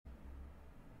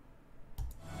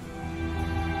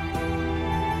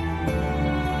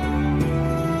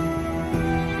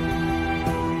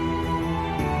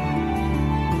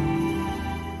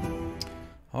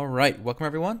right, welcome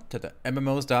everyone to the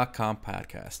MMOs.com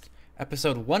podcast.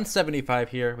 Episode 175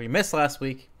 here. We missed last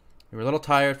week. We were a little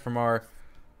tired from our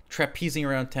trapezing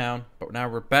around town, but now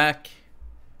we're back.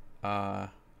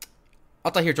 Alta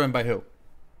here, joined by who?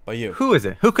 By you. Who is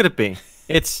it? Who could it be?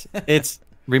 It's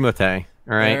Remote.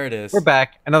 All right, there it is. We're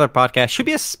back. Another podcast. Should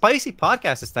be a spicy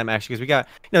podcast this time, actually, because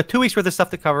we got 2 weeks worth of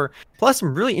stuff to cover. Plus,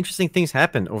 some really interesting things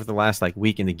happened over the last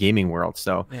week in the gaming world.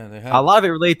 So yeah, they have. A lot of it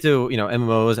related to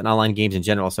MMOs and online games in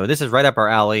general. So this is right up our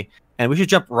alley, and we should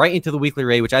jump right into the weekly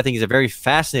raid, which I think is a very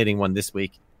fascinating one this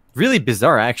week. Really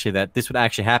bizarre, actually, that this would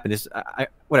actually happen.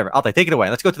 Whatever. Alta, take it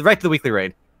away. Let's go right to the weekly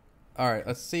raid. All right,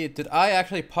 let's see. Did I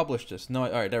actually publish this? No.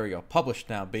 All right, there we go. Published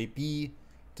now, baby.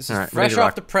 This is fresh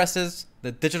off the presses,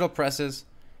 the digital presses,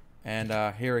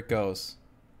 and here it goes.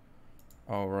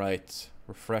 All right,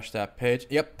 refresh that page.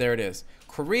 Yep, there it is.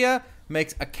 Korea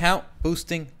makes account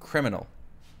boosting criminal.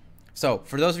 So,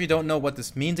 for those of you who don't know what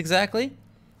this means exactly,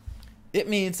 it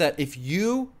means that if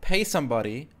you pay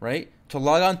somebody, right, to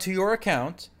log on to your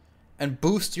account and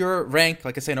boost your rank,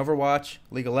 like I say in Overwatch,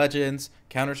 League of Legends,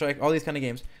 Counter-Strike, all these kind of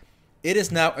games, it is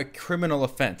now a criminal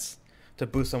offense to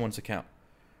boost someone's account.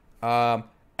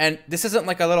 And this isn't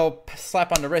like a little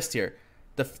slap on the wrist here.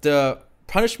 The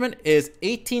punishment is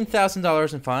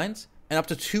 $18,000 in fines and up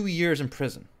to 2 years in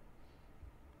prison.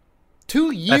 2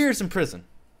 years in prison.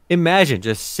 Imagine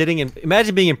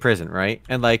being in prison, right?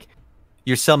 And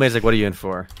your cellmate's like, "What are you in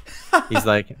for?" He's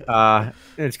like, I'm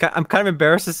kind of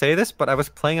embarrassed to say this, but I was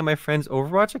playing on my friend's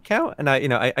Overwatch account, and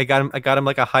I got him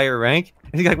like a higher rank,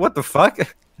 and he's like, "What the fuck?"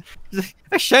 He's like,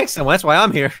 "I shanked someone. That's why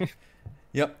I'm here."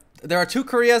 Yep. There are two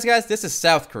Koreas, guys. This is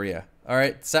South Korea. All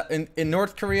right. In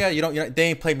North Korea, they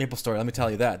ain't played MapleStory. Let me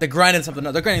tell you that. They're grinding something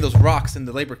else. They're grinding those rocks in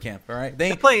the labor camp. All right.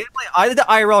 They play the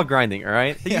IRL grinding. All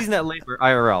right. They're using that labor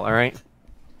IRL. All right.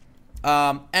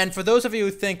 And for those of you who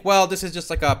think, well, this is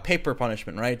just like a paper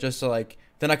punishment, right? Just so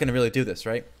they're not going to really do this,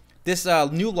 right? This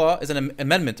new law is an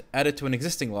amendment added to an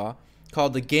existing law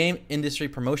called the Game Industry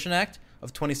Promotion Act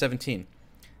of 2017.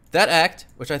 That act,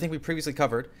 which I think we previously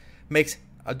covered, makes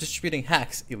distributing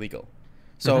hacks illegal.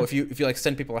 So if you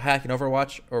send people a hack in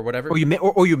Overwatch or whatever, or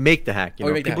you make the hack,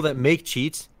 people that make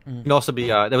cheats can also be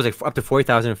there was up to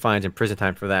 40,000 fines and prison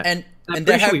time for that. And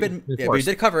there have been we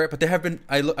did cover it, but there have been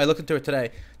I looked into it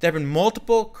today. There have been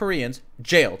multiple Koreans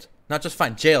jailed, not just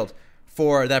fined, jailed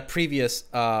for that previous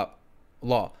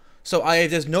law. So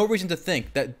there's no reason to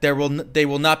think that they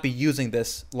will not be using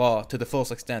this law to the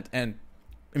fullest extent and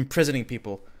imprisoning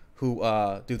people who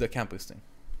do the account boosting.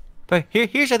 But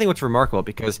here's I think what's remarkable,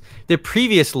 because the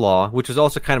previous law, which was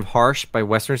also kind of harsh by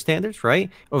Western standards, right,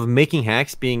 of making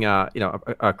hacks being a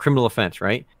criminal offense,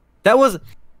 right?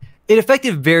 It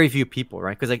affected very few people,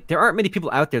 right? Because there aren't many people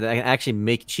out there that can actually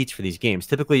make cheats for these games.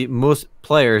 Typically, most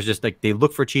players just they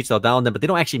look for cheats, they'll download them, but they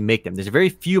don't actually make them. There's a very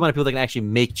few amount of people that can actually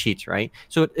make cheats, right?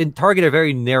 So it target a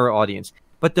very narrow audience.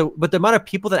 But the amount of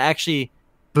people that actually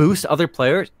boost other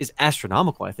players is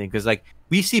astronomical, I think, because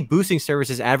we see boosting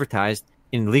services advertised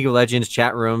in League of Legends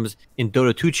chat rooms, in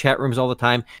Dota 2 chat rooms all the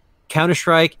time,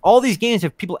 Counter-Strike, all these games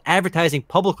have people advertising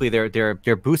publicly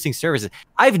their boosting services.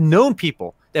 I've known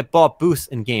people that bought boosts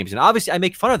in games, and obviously I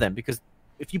make fun of them because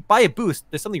if you buy a boost,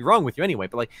 there's something wrong with you anyway.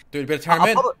 But dude, you better turn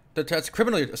them in. That's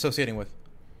criminal you're associating with.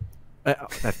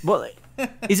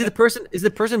 Is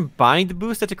the person buying the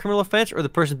boost that's a criminal offense, or the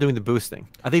person doing the boosting?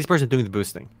 I think the person doing the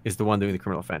boosting is the one doing the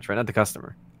criminal offense, right? Not the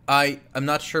customer. I'm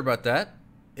not sure about that.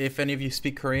 If any of you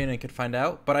speak Korean and could find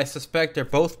out, but I suspect they're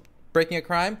both breaking a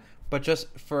crime, but just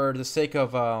for the sake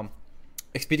of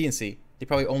expediency, they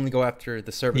probably only go after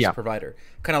the service provider.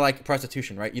 Kind of like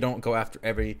prostitution, right? You don't go after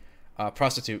every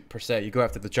prostitute per se. You go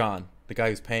after the guy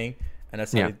who's paying, and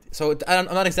that's so I'm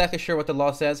not exactly sure what the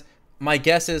law says. My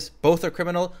guess is both are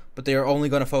criminal, but they are only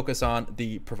going to focus on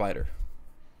the provider.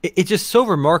 It's just so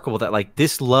remarkable that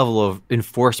this level of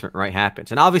enforcement happens,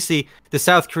 and obviously the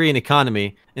South Korean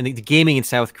economy and the gaming in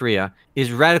South Korea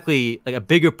is radically a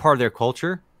bigger part of their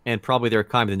culture and probably their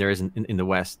economy than there is in the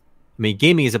West. I mean,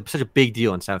 gaming is such a big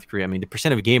deal in South Korea. I mean, the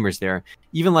percent of gamers there,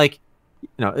 even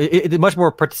it's much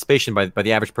more participation by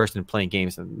the average person playing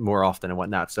games more often and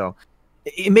whatnot. So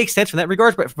it makes sense from that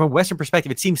regards, but from a Western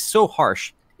perspective, it seems so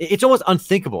harsh. It's almost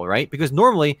unthinkable, right? Because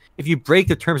normally, if you break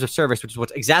the terms of service, which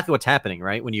is exactly what's happening,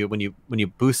 right? When you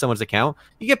boost someone's account,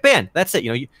 you get banned. That's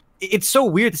it. It's so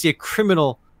weird to see a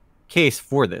criminal case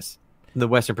for this from the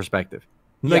Western perspective.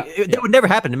 That would never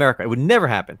happen in America. It would never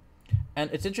happen. And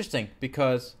it's interesting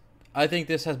because I think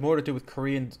this has more to do with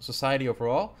Korean society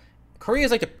overall. Korea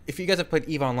is if you guys have played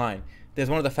EVE Online,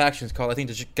 there's one of the factions called, I think,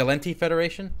 the Galenti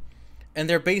Federation, and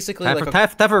they're basically time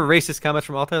for a racist comment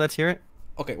from Alta. Let's hear it.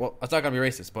 Okay, well, it's not going to be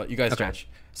racist, but you guys judge.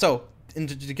 So,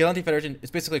 the Galanti Federation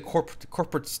is basically a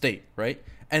corporate state, right?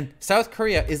 And South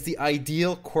Korea is the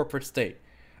ideal corporate state.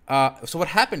 So what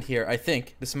happened here, I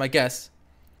think, this is my guess,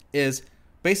 is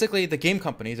basically the game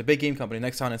companies, a big game company,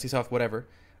 Nexon, NCSoft, whatever,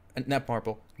 and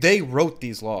Netmarble, they wrote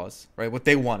these laws, right? What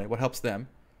they wanted, what helps them,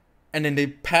 and then they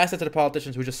passed it to the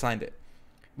politicians who just signed it.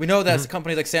 We know that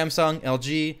companies like Samsung,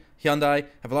 LG, Hyundai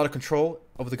have a lot of control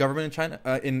over the government in China,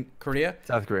 in Korea.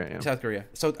 South Korea.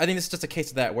 So I think this is just a case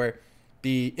of that, where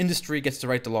the industry gets to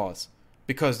write the laws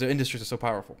because the industries are so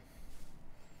powerful.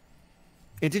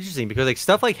 It's interesting because like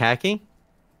stuff like hacking,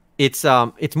 it's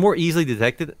more easily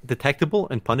detectable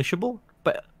and punishable.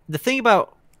 But the thing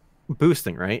about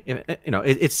boosting, right?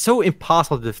 It's so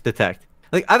impossible to detect.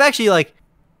 Like I've actually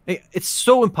it's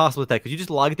so impossible to detect because you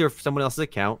just log into someone else's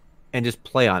account and just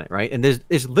play on it, right? And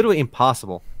it's literally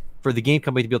impossible for the game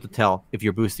company to be able to tell if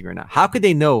you're boosting or not. How could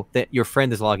they know that your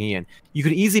friend is logging in? You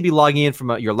could easily be logging in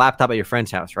from your laptop at your friend's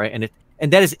house, right?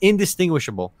 And that is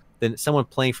indistinguishable than someone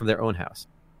playing from their own house.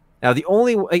 Now,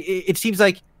 it seems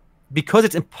like because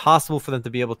it's impossible for them to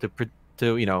be able to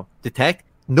detect,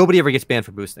 nobody ever gets banned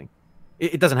for boosting.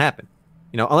 It doesn't happen,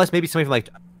 unless maybe somebody from like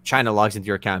China logs into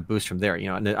your account and boosts from there,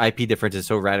 and the IP difference is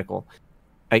so radical.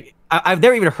 I've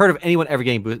never even heard of anyone ever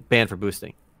getting banned for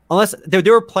boosting. Unless there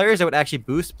were players that would actually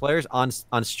boost players on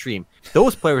stream.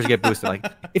 Those players get boosted. Like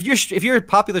if you're a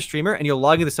popular streamer and you're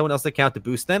logging into someone else's account to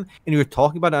boost them and you're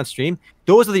talking about it on stream,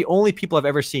 those are the only people I've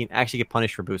ever seen actually get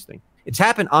punished for boosting. It's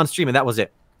happened on stream and that was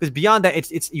it. Because beyond that,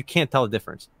 it's you can't tell the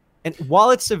difference. And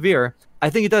while it's severe, I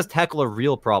think it does tackle a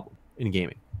real problem in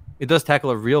gaming. It does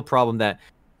tackle a real problem that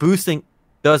boosting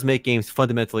does make games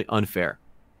fundamentally unfair.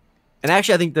 And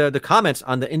actually, I think the comments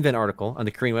on the Invent article on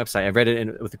the Korean website, I read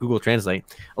it with the Google Translate.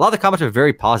 A lot of the comments are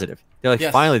very positive. They're like,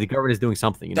 yes, finally, the government is doing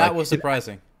something. That was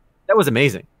surprising. That was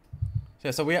amazing.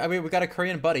 Yeah, so we got a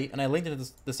Korean buddy, and I linked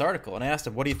into this article, and I asked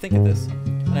him, what do you think of this?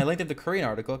 And I linked him the Korean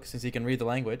article, since he can read the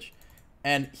language,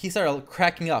 and he started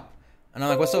cracking up. And I'm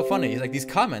like, what's so funny? He's like, these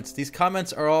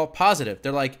comments are all positive.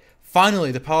 They're like,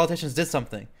 finally, the politicians did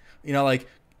something.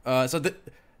 So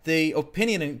the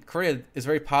opinion in Korea is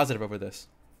very positive over this.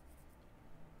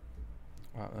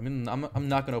 Wow, I mean, I'm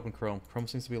not gonna open Chrome. Chrome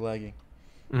seems to be lagging.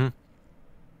 Mm-hmm.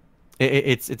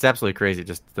 It's absolutely crazy.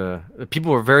 Just the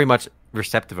people were very much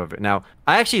receptive of it. Now,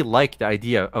 I actually like the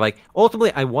idea of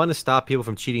ultimately, I want to stop people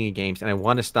from cheating in games, and I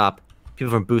want to stop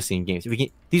people from boosting in games.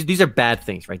 These are bad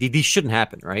things, right? These shouldn't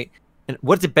happen, right? And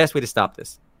what's the best way to stop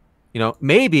this?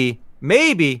 Maybe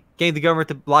getting the government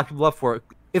to lock people up for it.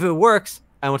 If it works,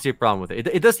 I don't see a problem with it.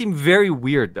 It does seem very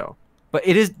weird, though. But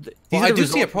it is. Well, I do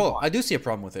see a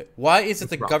problem with it. Why is it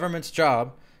the government's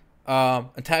job,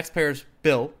 and taxpayers'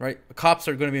 bill? Right, cops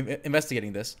are going to be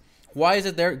investigating this. Why is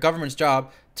it their government's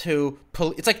job to?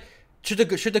 It's like should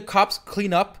the cops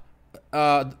clean up,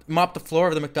 mop the floor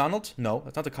of the McDonald's? No,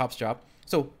 that's not the cops' job.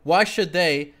 So why should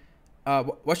they?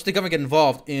 Why should the government get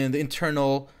involved in the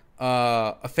internal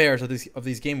affairs of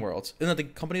these game worlds? Isn't that the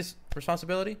company's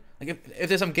responsibility? Like if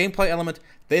there's some gameplay element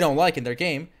they don't like in their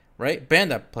game, right? Ban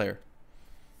that player.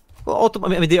 Well,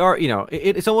 ultimately, I mean, they are,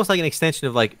 it's almost like an extension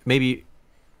of maybe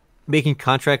making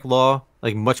contract law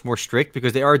much more strict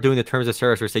because they are doing the terms of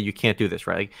service where say you can't do this,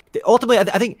 right? Ultimately,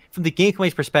 I think from the game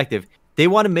company's perspective, they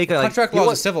want to make contract law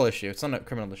is a civil issue. It's not a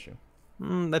criminal issue.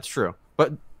 That's true,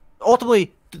 but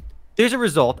ultimately, there's a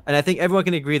result, and I think everyone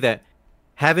can agree that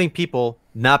having people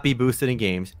not be boosted in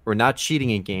games or not cheating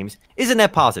in games isn't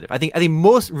that positive. I think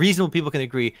most reasonable people can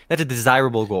agree that's a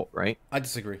desirable goal, right? I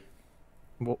disagree.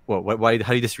 Well, why?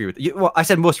 How do you disagree with it? Well, I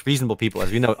said most reasonable people.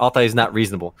 As we know, Altai is not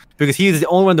reasonable because he is the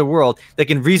only one in the world that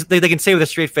can they can say with a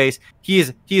straight face he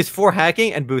is for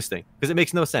hacking and boosting because it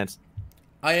makes no sense.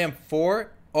 I am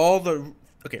for playing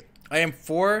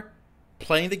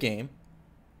the game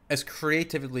as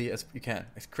creatively as you can,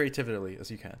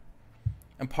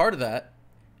 and part of that.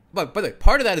 But by the way,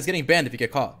 part of that is getting banned if you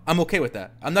get caught. I'm okay with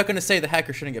that. I'm not going to say the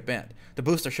hacker shouldn't get banned. The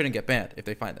booster shouldn't get banned if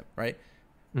they find them, right?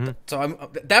 Mm-hmm. So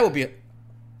that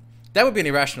would be an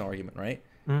irrational argument, right?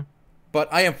 Mm-hmm. But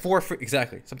I am for free.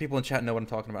 Exactly. Some people in chat know what I'm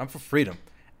talking about. I'm for freedom.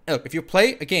 Look, if you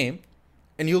play a game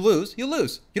and you lose, you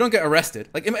lose. You don't get arrested.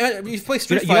 Like you play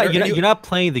Street Fighter. You're not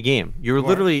playing the game. You're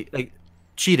literally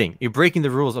cheating. You're breaking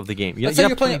the rules of the game. Let's say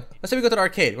we go to the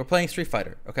arcade. We're playing Street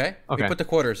Fighter. Okay. We put the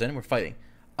quarters in. We're fighting.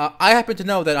 I happen to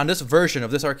know that on this version of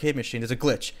this arcade machine, there's a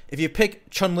glitch. If you pick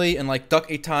Chun-Li and duck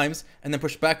 8 times and then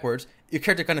push backwards, your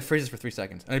character kind of freezes for 3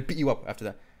 seconds, and I beat you up after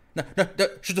that. No,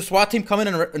 should the SWAT team come in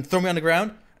and throw me on the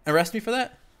ground and arrest me for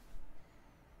that?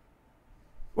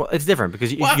 Well, it's different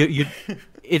because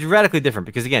it's radically different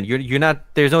because again, you're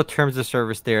not. There's no terms of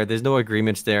service there. There's no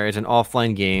agreements there. It's an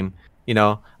offline game.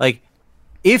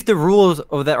 if the rules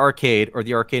of that arcade or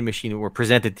the arcade machine were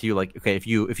presented to you, like, okay, if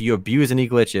you abuse any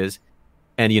glitches,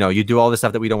 and you do all this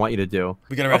stuff that we don't want you to do,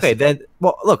 we get arrested. Okay, then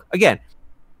look again.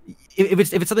 If it's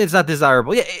something that's not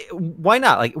desirable, yeah, why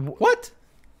not? Like what?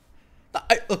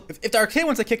 Look, if the arcade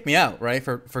wants to kick me out, right,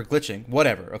 for glitching,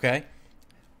 whatever, okay.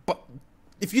 But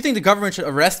if you think the government should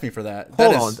arrest me for that,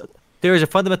 hold on. There is a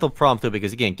fundamental problem too,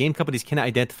 because again, game companies cannot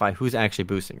identify who's actually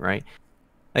boosting, right?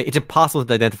 Like, it's impossible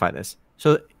to identify this.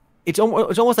 So it's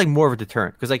almost like more of a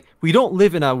deterrent, because like we don't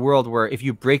live in a world where if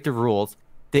you break the rules,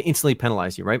 they instantly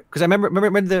penalize you, right? Because I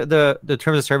remember the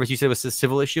terms of service you said was a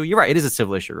civil issue. You're right, it is a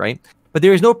civil issue, right? But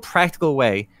there is no practical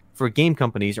way for game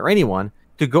companies or anyone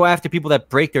to go after people that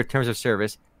break their terms of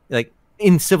service, like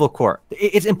in civil court.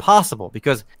 It's impossible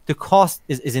because the cost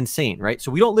is insane, right?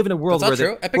 So we don't live in a world That's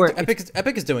where not true.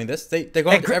 Epic is doing this. They're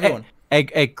going after everyone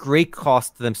at great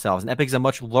cost to themselves. And Epic is a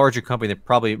much larger company than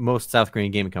probably most South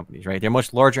Korean gaming companies, right? They're a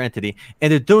much larger entity, and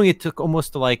they're doing it to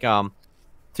almost to like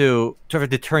to sort of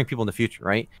deterring people in the future,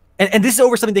 right? And this is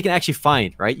over something they can actually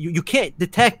find, right? You can't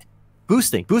detect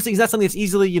boosting. Boosting is not something that's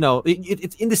easily,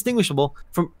 it's indistinguishable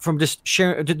from just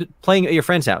playing at your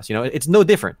friend's house. It's no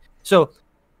different. So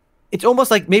it's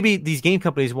almost like maybe these game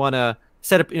companies want to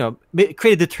set up,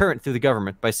 create a deterrent through the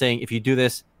government by saying if you do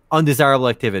this undesirable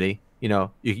activity,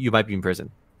 you might be in prison.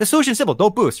 The solution is simple: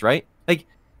 don't boost, right? Like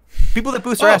people that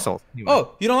boost are assholes. Anyway.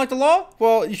 Oh, you don't like the law?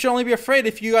 Well, you should only be afraid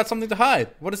if you got something to hide.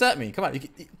 What does that mean? Come on,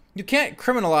 you can't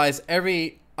criminalize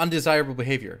every undesirable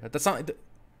behavior. That's not.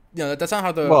 That's not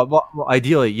how the. Well,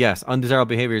 ideally, yes, undesirable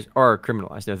behaviors are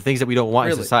criminalized. They're the things that we don't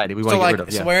want in society. We want to get rid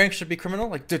of. So swearing should be criminal.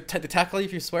 Like to tackle you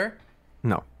if you swear.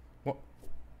 No.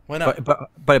 Why not?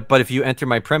 But if you enter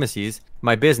my premises,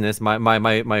 my business,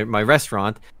 my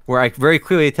restaurant, where I very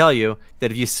clearly tell you that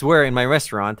if you swear in my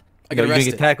restaurant, you're going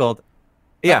to get tackled.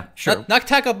 Yeah, sure. Not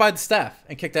tackled by the staff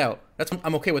and kicked out.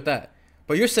 I'm okay with that.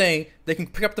 But you're saying they can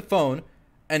pick up the phone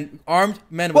and armed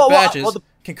men with badges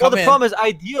can come in. Well, the problem is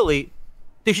ideally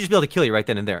they should just be able to kill you right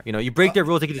then and there. You break their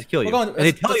rules, they can just kill you. And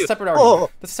they tell you, separate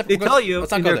argument. They tell you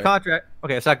in their contract.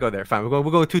 Okay, let's not go there. Fine, we're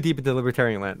going too deep into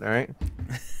libertarian land. All right.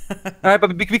 All right,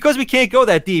 but because we can't go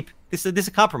that deep, this is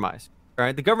a compromise. All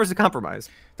right, the government's a compromise.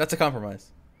 That's a compromise.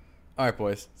 All right,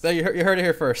 boys. So you heard it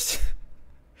here first.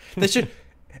 They should,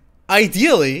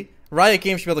 ideally, Riot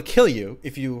Games should be able to kill you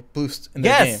if you boost in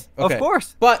their game. Yes, of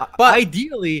course. But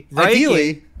ideally,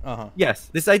 yes,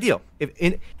 this is ideal.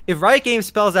 If Riot Games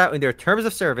spells out in their terms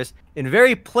of service in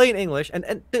very plain English,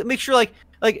 and make sure like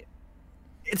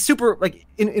it's super like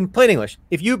in plain English,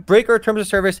 if you break our terms of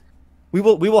service, we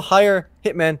will hire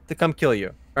hitmen to come kill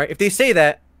you. Right? If they say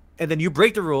that and then you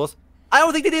break the rules, I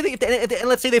don't think they did. And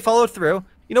let's say they followed through.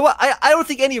 You know what? I don't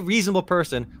think any reasonable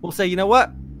person will say, you know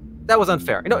what, that was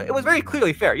unfair. It was very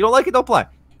clearly fair. You don't like it, don't play.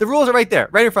 The rules are right there,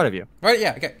 right in front of you. Right?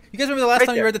 Yeah. Okay. You guys remember the last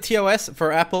time you read the TOS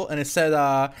for Apple and it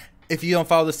said, if you don't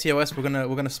follow this TOS, we're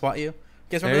gonna swat you. You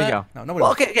guys remember that? Go. No, nobody.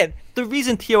 Well, okay. Again, the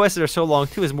reason TOSs are so long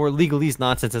too is more legalese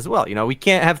nonsense as well. We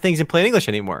can't have things in plain English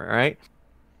anymore. All right.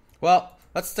 Well,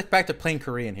 let's stick back to plain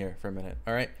Korean here for a minute.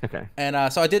 All right. Okay.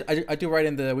 And so I do write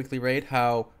in the weekly raid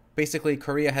how basically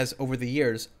Korea has over the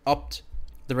years upped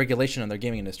the regulation on their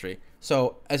gaming industry.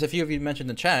 So as a few of you mentioned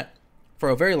in chat, for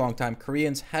a very long time,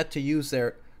 Koreans had to use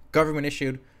their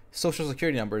government-issued social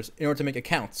security numbers in order to make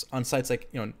accounts on sites like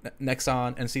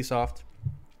Nexon and Csoft.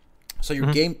 So your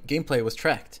gameplay was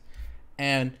tracked.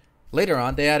 And later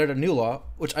on, they added a new law,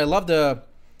 which I love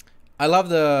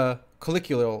the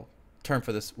colloquial term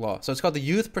for this law. So it's called the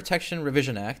Youth Protection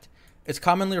Revision Act. It's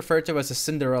commonly referred to as the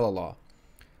Cinderella Law.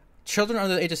 Children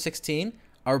under the age of 16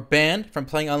 are banned from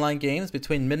playing online games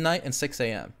between midnight and 6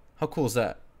 a.m. How cool is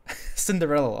that?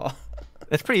 Cinderella Law.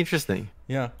 That's pretty interesting.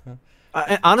 Yeah.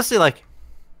 Honestly, like,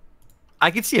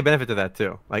 I could see a benefit to that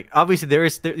too. Like, obviously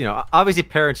obviously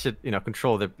parents should,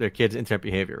 control their kids' internet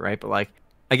behavior, right? But like,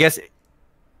 I guess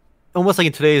almost like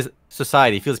in today's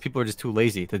society, it feels people are just too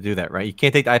lazy to do that, right? You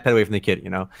can't take the iPad away from the kid,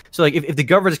 So like, if the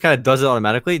government just kind of does it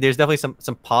automatically, there's definitely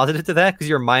some positive to that because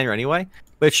you're a minor anyway.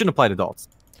 But it shouldn't apply to adults.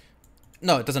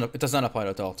 No, it doesn't. It does not apply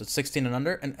to adults. It's 16 and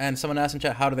under. And someone asked in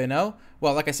chat, how do they know?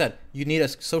 Well, like I said, you need a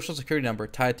social security number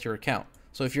tied to your account.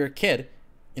 So if you're a kid,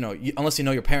 unless you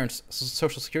know your parents'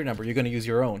 social security number, you're going to use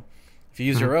your own. If you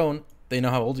use your own, they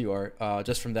know how old you are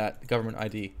just from that government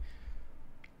ID.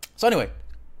 So anyway,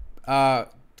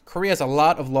 Korea has a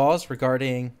lot of laws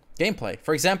regarding gameplay.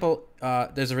 For example,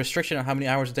 there's a restriction on how many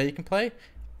hours a day you can play.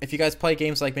 If you guys play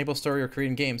games like MapleStory or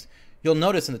Korean games, you'll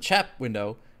notice in the chat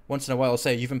window, once in a while, it'll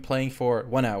say you've been playing for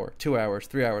 1 hour, 2 hours,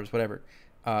 3 hours, whatever.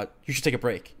 You should take a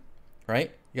break,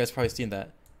 right? You guys probably seen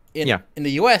that. In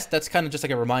the US, that's kind of just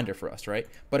like a reminder for us, right?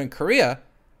 But in Korea,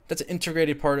 that's an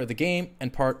integrated part of the game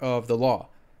and part of the law.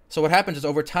 So what happens is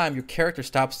over time, your character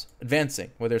stops advancing,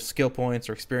 whether it's skill points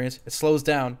or experience. It slows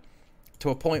down to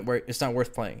a point where it's not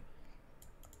worth playing.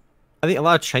 I think a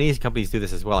lot of Chinese companies do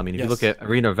this as well. I mean, if you look at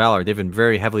Arena of Valor, they've been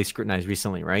very heavily scrutinized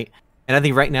recently, right? And I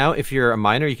think right now, if you're a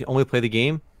minor, you can only play the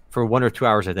game for 1 or 2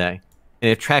 hours a day.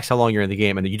 And it tracks how long you're in the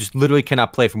game. And you just literally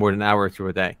cannot play for more than an hour or two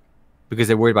a day because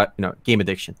they're worried about, game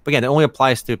addiction. But again, it only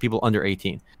applies to people under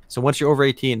 18. So once you're over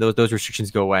 18, those restrictions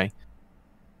go away.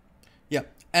 Yeah.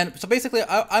 And so basically,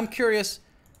 I'm curious,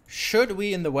 should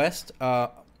we in the West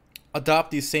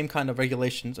adopt these same kind of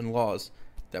regulations and laws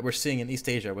that we're seeing in East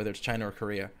Asia, whether it's China or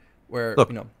Korea, where, Look,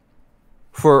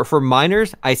 for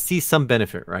minors, I see some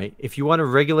benefit, right? If you want to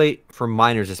regulate for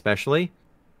minors especially,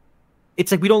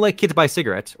 it's like we don't let kids buy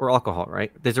cigarettes or alcohol,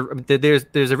 right? There's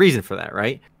a reason for that,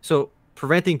 right? So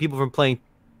preventing people from playing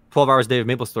 12 hours a day of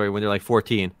MapleStory when they're like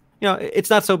 14, it's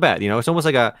not so bad. It's almost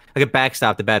like a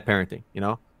backstop to bad parenting,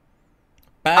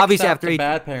 Obviously, after 18,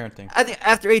 bad parenting. I think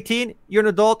after 18, you're an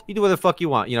adult. You do whatever the fuck you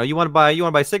want. You want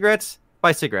to buy cigarettes.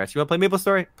 Buy cigarettes. You want to play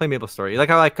MapleStory? Play MapleStory. You like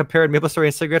how I compared MapleStory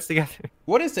and cigarettes together?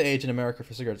 What is the age in America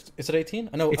for cigarettes? Is it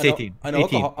 18? I know it's 18. I know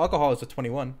 18. Alcohol is at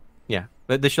 21. Yeah,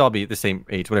 but they should all be the same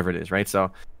age, whatever it is, right?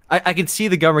 So I can see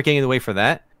the government getting in the way for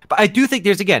that. But I do think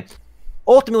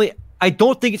ultimately, I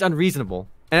don't think it's unreasonable.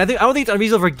 And I don't think it's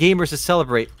unreasonable for gamers to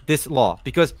celebrate this law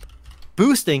because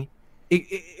boosting,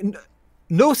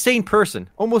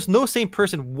 almost no sane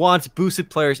person wants boosted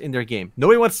players in their game.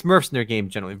 Nobody wants Smurfs in their game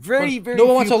generally. No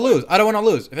one wants to lose. I don't want to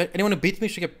lose. If anyone who beats me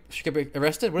should get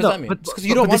arrested. What does that mean? Just because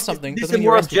you don't want something. This is a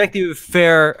more objective,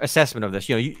 fair assessment of this.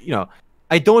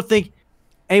 I don't think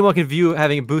anyone can view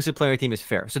having a boosted player team as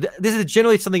fair. So this is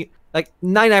generally something like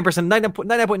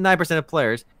 99.9% of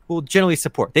players will generally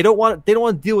support. They don't want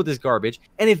to deal with this garbage.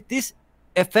 And if this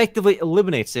effectively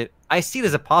eliminates it, I see it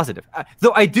as a positive.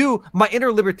 Though my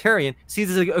inner libertarian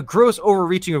sees it as a gross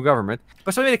overreaching of government.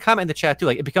 But somebody made a comment in the chat too,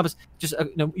 like it becomes just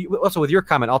also with your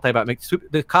comment, I'll tell you about should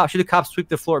the cops sweep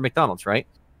the floor at McDonald's, right?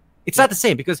 It's not the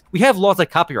same because we have laws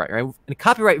like copyright, right? And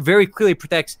copyright very clearly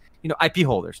protects IP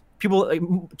holders.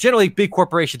 People generally big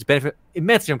corporations benefit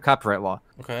immensely from copyright law.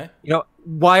 Okay.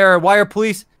 Why are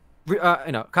police?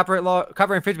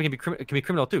 Copyright infringement can be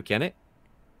criminal too, can it?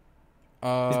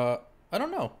 I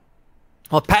don't know.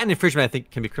 Well, patent infringement, I think,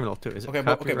 can be criminal too. Is it okay,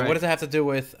 but what does it have to do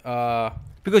with?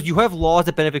 Because you have laws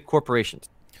that benefit corporations,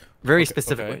 very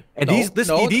specifically. And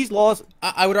these laws,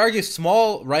 I would argue,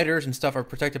 small writers and stuff are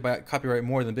protected by copyright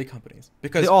more than big companies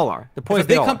because they all are. The point is,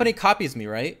 if a big company copies me,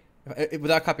 right,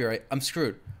 without copyright, I'm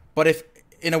screwed. But if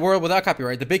in a world without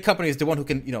copyright, the big company is the one who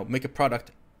can, make a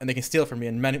product and they can steal from me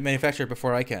and manufacture it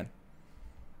before I can.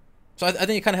 So I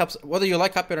think it kind of helps, whether you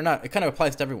like copyright or not. It kind of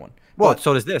applies to everyone. Well,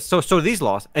 so does this. So do these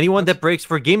laws. Anyone that breaks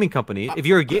for gaming companies, if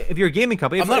you're a gaming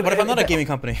company, what if I'm not a gaming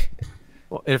company?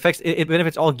 Well, it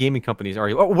benefits all gaming companies.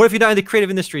 What if you're not in the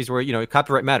creative industries where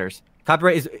copyright matters?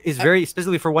 Copyright is very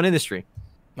specifically for one industry.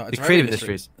 No, it's the creative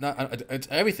industries. No, it's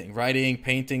everything: writing,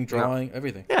 painting, drawing,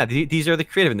 everything. Yeah, these are the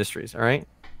creative industries. All right.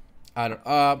 I don't.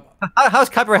 How's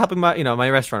copyright helping my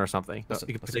restaurant or something?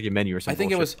 You could protect your menu or something.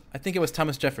 I think it was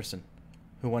Thomas Jefferson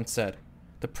who once said,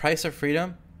 "The price of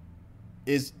freedom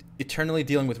is eternally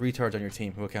dealing with retards on your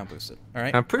team who account boosted." All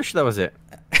right. I'm pretty sure that was it.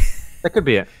 That could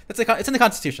be it. It's in the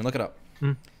Constitution. Look it up.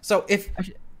 So if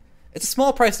it's a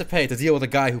small price to pay to deal with a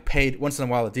guy who paid once in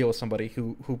a while to deal with somebody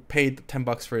who paid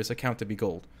 $10 for his account to be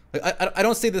gold. Like, I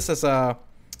don't see this as a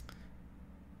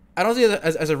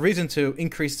reason to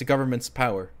increase the government's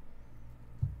power.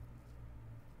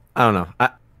 I don't know.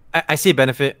 I see a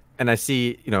benefit and I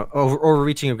see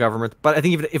overreaching of government, but I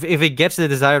think if it gets the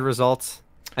desired results,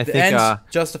 the ends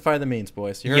justify the means,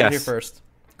 boys. You heard it here first.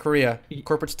 Korea,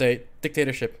 corporate state,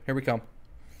 dictatorship. Here we come.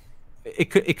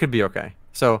 It could be okay.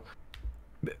 So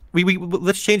we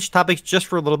let's change topics just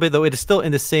for a little bit, though it is still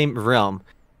in the same realm.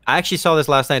 I actually saw this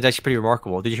last night. It's actually pretty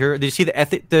remarkable. Did you see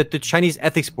the Chinese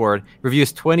ethics board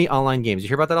reviews 20 online games? Did you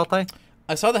hear about that, Altai?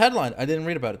 I saw the headline. I didn't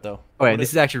read about it though. Okay, this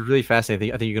is actually really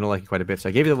fascinating. I think you're gonna like it quite a bit. So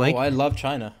I gave you the link. Oh, I love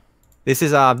China. This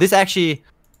is actually,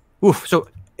 so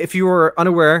if you were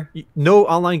unaware, no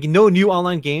new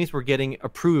online games were getting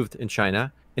approved in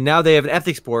China. And now they have an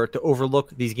ethics board to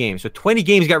overlook these games. So 20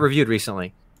 games got reviewed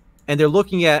recently. And they're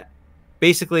looking at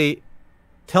basically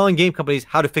telling game companies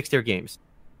how to fix their games.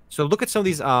 So look at some of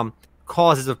these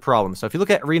causes of problems. So if you look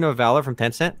at Arena of Valor from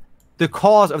Tencent, the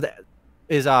cause of that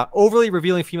is overly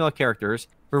revealing female characters,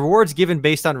 rewards given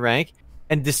based on rank,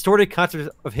 and distorted concepts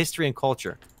of history and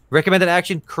culture. Recommended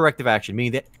action, corrective action,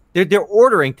 meaning that they're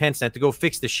ordering Tencent to go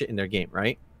fix this shit in their game,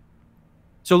 right?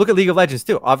 So look at League of Legends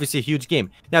too. Obviously a huge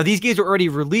game. Now these games are already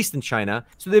released in China,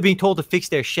 so they're being told to fix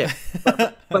their shit.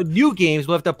 But new games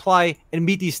will have to apply and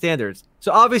meet these standards.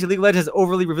 So obviously League of Legends is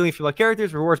overly revealing female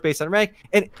characters, rewards based on rank,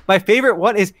 and my favorite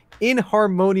one is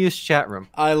inharmonious chat room.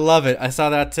 I love it. I saw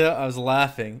that too. I was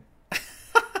laughing.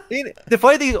 The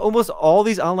funny thing is almost all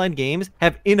these online games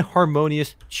have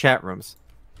inharmonious chat rooms.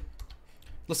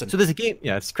 Listen. So there's a game.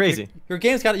 Yeah, it's crazy. Your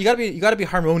games you gotta be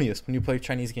harmonious when you play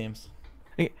Chinese games.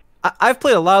 I've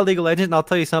played a lot of League of Legends, and I'll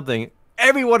tell you something.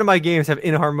 Every one of my games have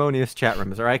inharmonious chat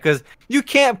rooms, all right? Because you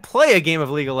can't play a game of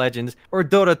League of Legends or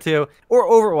Dota 2 or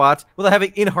Overwatch without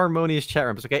having inharmonious chat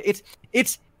rooms, okay?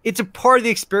 It's a part of the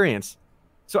experience.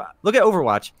 So look at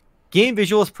Overwatch. Game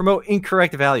visuals promote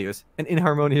incorrect values and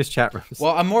inharmonious chat rooms.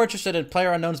 Well, I'm more interested in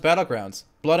PlayerUnknown's Battlegrounds.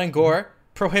 Blood and gore,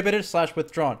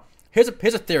 prohibited/withdrawn. Here's a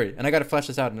theory, and I got to flesh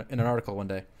this out in an article one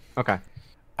day. Okay.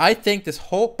 I think this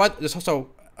also,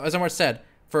 as Omar said,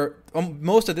 for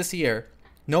most of this year,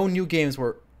 no new games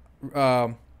were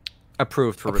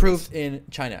approved release in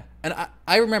China. And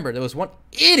I remember there was one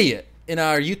idiot in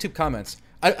our YouTube comments.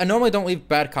 I normally don't leave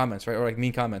bad comments, right, or like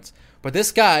mean comments. But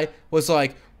this guy was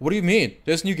like, "What do you mean?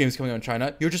 There's new games coming out in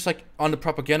China. You're just like on the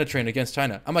propaganda train against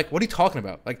China." I'm like, "What are you talking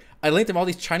about?" Like, I linked him all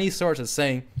these Chinese sources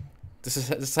saying this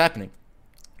is happening,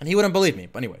 and he wouldn't believe me.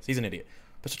 But anyways, he's an idiot.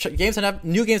 But new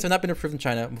games have not been approved in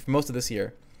China for most of this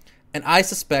year, and I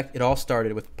suspect it all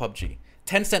started with PUBG.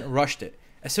 Tencent rushed it.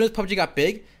 As soon as PUBG got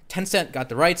big, Tencent got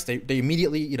the rights. They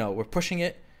immediately were pushing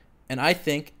it, and I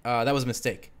think that was a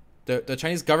mistake. The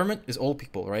Chinese government is old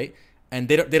people, right? And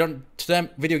they don't to them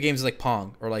video games is like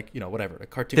Pong or like whatever, a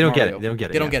cartoon. They don't Mario. get it. They don't get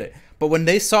it. They don't get it. But when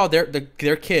they saw their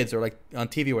kids or like on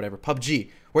TV or whatever, PUBG,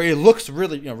 where it looks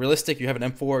really realistic, you have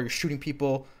an M4, you're shooting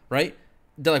people, right?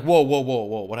 They're like, whoa,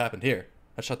 what happened here?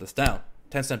 Let's shut this down.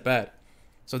 Tencent bad.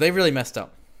 So they really messed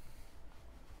up.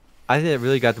 I think it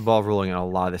really got the ball rolling on a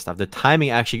lot of this stuff. The timing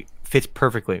actually fits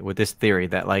perfectly with this theory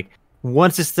that like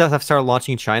once this stuff started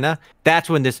launching in China, that's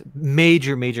when this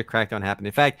major crackdown happened.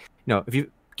 In fact, if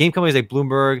you game companies like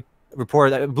Bloomberg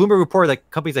reported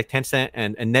that companies like Tencent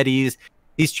and NetEase,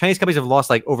 these Chinese companies have lost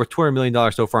like over $200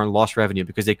 million so far in lost revenue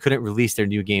because they couldn't release their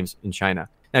new games in China.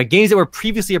 Now, games that were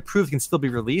previously approved can still be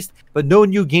released, but no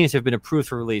new games have been approved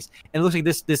for release. And it looks like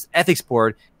this ethics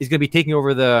board is going to be taking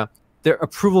over their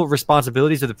approval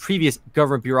responsibilities of the previous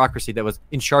government bureaucracy that was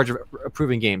in charge of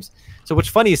approving games. So what's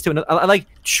funny is, too, I like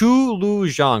Chu Lu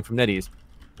Zhang from NetEase,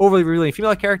 overly revealing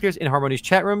female characters in harmonious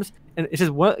chat rooms, and it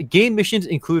says game missions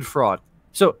include fraud.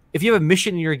 So if you have a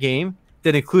mission in your game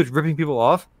that includes ripping people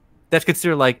off, that's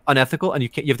considered like unethical, and you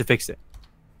have to fix it.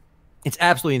 It's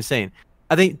absolutely insane.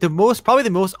 I think probably the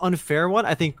most unfair one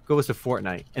I think goes to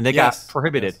Fortnite, and they got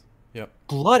prohibited. Yes. Yep.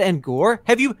 Blood and gore.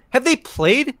 Have they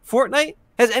played Fortnite?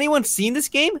 Has anyone seen this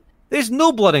game? There's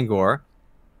no blood and gore.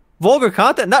 Vulgar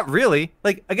content? Not really.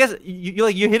 Like, I guess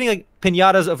you're hitting like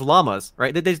pinatas of llamas,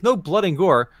 right? There's no blood and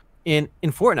gore in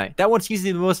Fortnite. That one seems to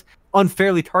be the most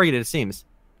unfairly targeted, it seems.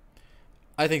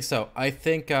 I think so. I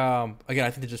think again,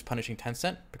 I think they're just punishing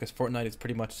Tencent because Fortnite is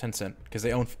pretty much Tencent because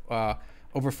they own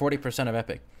over 40% of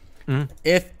Epic. Mm-hmm.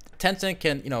 If Tencent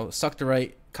can suck the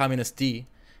right communist D,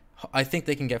 I think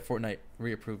they can get Fortnite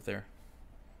reapproved there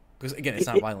because again, it's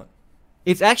not violent.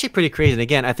 It's actually pretty crazy. And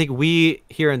again, I think we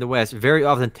here in the West very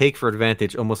often take for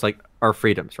advantage almost like our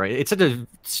freedoms, right? It's such a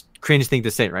cringe thing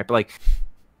to say, right? But like,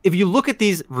 if you look at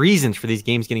these reasons for these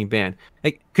games getting banned,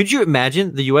 like, could you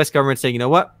imagine the U.S. government saying, you know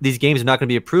what, these games are not going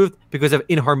to be approved because of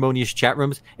inharmonious chat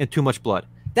rooms and too much blood?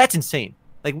 That's insane.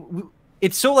 Like,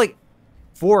 it's so like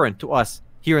foreign to us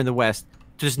here in the West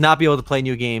to just not be able to play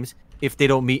new games if they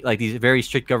don't meet like these very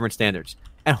strict government standards.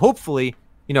 And hopefully,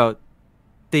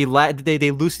 they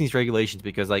loosen these regulations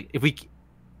because like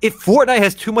if Fortnite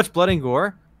has too much blood and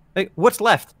gore, like what's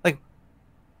left? Like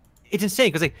it's insane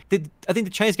because like I think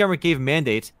the Chinese government gave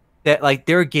mandates that like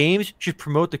their games should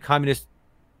promote the communist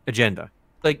agenda.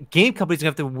 Like game companies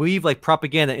have to weave like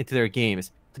propaganda into their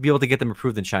games to be able to get them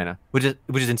approved in China, which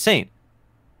is insane.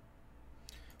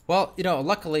 Well,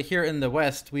 luckily here in the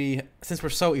West, since we're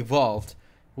so evolved,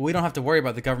 we don't have to worry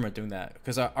about the government doing that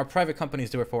because our private companies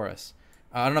do it for us.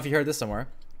 I don't know if you heard this somewhere,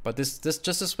 but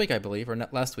this week, I believe, or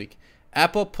not last week,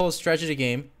 Apple pulls strategy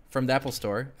game from the Apple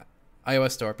Store,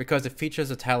 iOS Store, because it features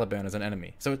the Taliban as an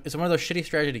enemy. So it's one of those shitty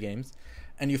strategy games,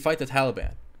 and you fight the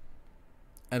Taliban.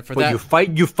 And for that,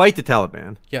 you fight the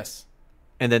Taliban. Yes.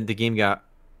 And then the game got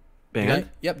banned.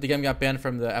 The game got banned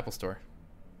from the Apple Store.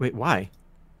 Wait, why?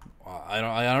 I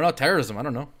don't know. Terrorism. I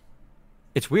don't know.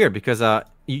 It's weird because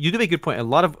you do make a good point. A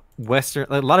lot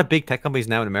of big tech companies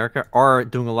now in America are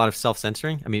doing a lot of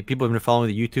self-censoring. I mean, people have been following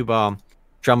the YouTube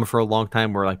drama for a long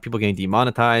time where like people getting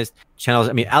demonetized, channels.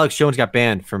 I mean, Alex Jones got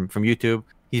banned from YouTube.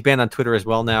 He's banned on Twitter as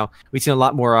well now. We've seen a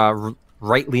lot more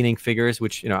right-leaning figures,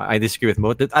 which I disagree with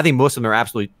most. I think most of them are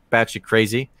absolutely batshit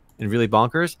crazy and really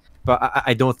bonkers. But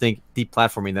I don't think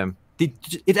deplatforming them.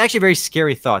 It's actually a very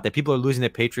scary thought that people are losing their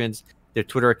patrons, their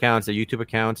Twitter accounts, their YouTube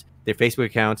accounts, their Facebook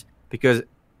accounts because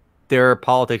their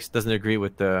politics doesn't agree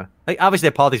with the. Like obviously,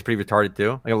 their politics is pretty retarded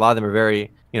too. Like a lot of them are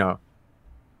very,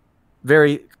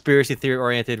 very conspiracy theory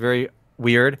oriented, very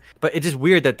weird. But it's just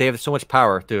weird that they have so much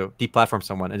power to deplatform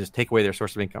someone and just take away their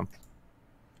source of income.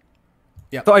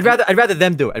 Yeah. So I'd rather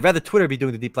them do it. I'd rather Twitter be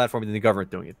doing the deplatforming than the government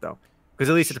doing it though, because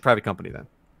at least it's a private company then.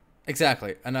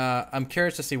 Exactly, and I'm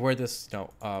curious to see where this,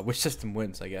 which system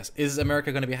wins. I guess is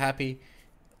America going to be happy,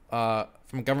 from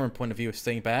a government point of view,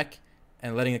 staying back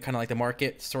and letting it kind of like the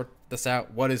market sort this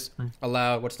out? What is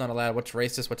allowed, what's not allowed, what's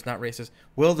racist, what's not racist?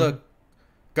 Will the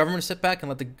government sit back and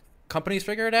let the companies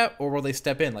figure it out, or will they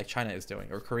step in like China is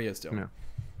doing or Korea is doing? Yeah.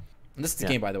 And this is the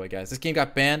game, by the way, guys. This game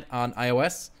got banned on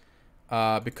iOS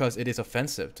because it is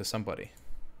offensive to somebody.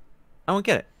 I don't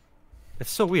get it.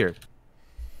 It's so weird.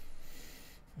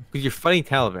 Because you're fighting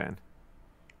Taliban.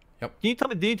 Yep. Can you tell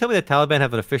me? Did you tell me that Taliban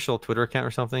have an official Twitter account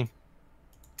or something?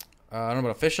 I don't know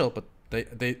about official, but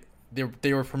they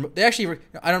were they actually.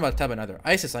 I don't know about Taliban either.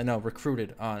 ISIS, I know,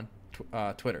 recruited on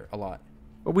Twitter a lot.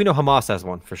 Well, we know Hamas has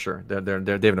one for sure. They have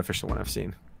an official one I've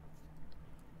seen.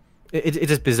 It's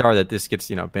just bizarre that this gets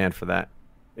banned for that.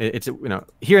 It's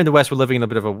here in the West we're living in a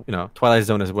bit of a twilight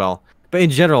zone as well. But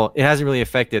in general, it hasn't really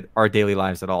affected our daily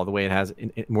lives at all the way it has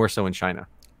more so in China.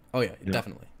 Oh yeah,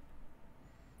 definitely.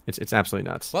 It's absolutely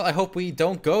nuts. Well, I hope we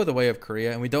don't go the way of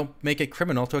Korea and we don't make it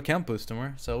criminal to account boost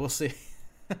more. So we'll see.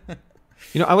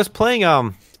 I was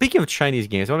playing. Speaking of Chinese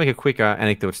games, I want to make a quick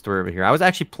anecdote story over here. I was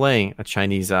actually playing a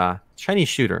Chinese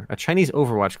shooter, a Chinese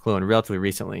Overwatch clone, relatively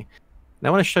recently, and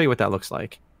I want to show you what that looks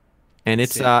like. And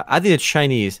it's I think the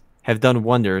Chinese have done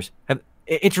wonders.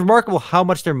 It's remarkable how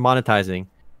much they're monetizing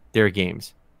their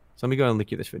games. So let me go and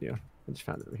link you this video. I just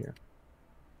found it over here.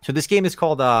 So this game is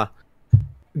called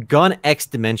Gun X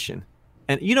Dimension.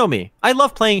 And you know me, I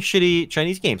love playing shitty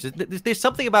Chinese games. There's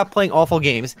something about playing awful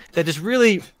games that just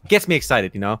really gets me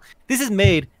excited, This is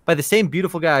made by the same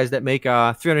beautiful guys that make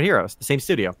 300 Heroes, the same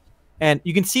studio. And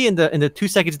you can see in the 2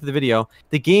 seconds of the video,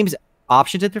 the game's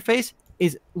options interface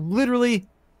is literally,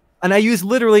 and I use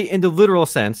literally in the literal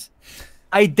sense,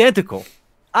 identical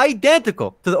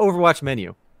to the Overwatch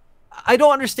menu. I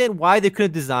don't understand why they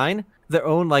couldn't design their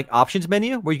own options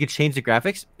menu where you could change the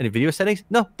graphics and the video settings.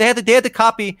 No, they had to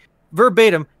copy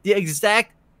verbatim the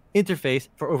exact interface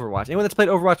for Overwatch. Anyone that's played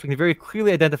Overwatch can very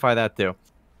clearly identify that too.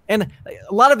 And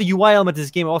a lot of the UI elements of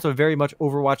this game are also very much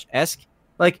Overwatch-esque.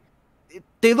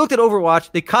 They looked at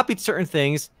Overwatch, they copied certain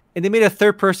things, and they made a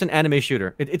third-person anime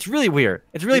shooter. It's really weird.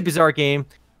 It's a really bizarre game.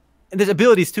 And there's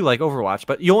abilities too, like Overwatch,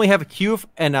 but you only have a Q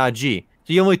and G.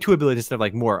 So you have only 2 abilities instead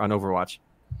of more on Overwatch.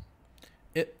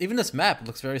 Even this map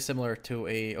looks very similar to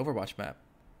a Overwatch map.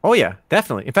 Oh yeah,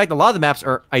 definitely. In fact, a lot of the maps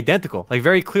are identical,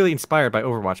 very clearly inspired by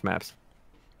Overwatch maps.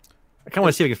 I kind of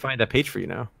want to see if I can find that page for you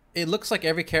now. It looks like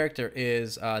every character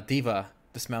is D.Va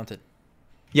dismounted.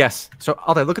 Yes. So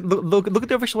Altai, look at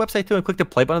the official website too, and click the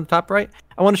play button on the top right.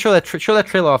 I want to show that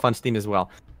trailer off on Steam as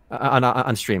well,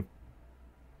 on stream.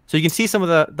 So you can see some of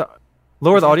the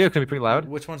lower the audio. It's gonna be pretty loud.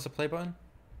 Which one's the play button?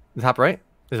 The top right.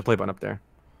 There's a play button up there.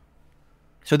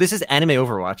 So this is anime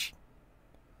Overwatch,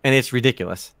 and it's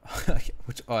ridiculous.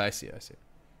 I see.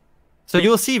 So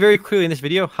you'll see very clearly in this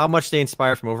video how much they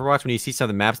inspired from Overwatch when you see some of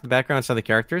the maps in the background, some of the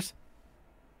characters.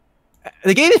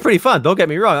 The game is pretty fun. Don't get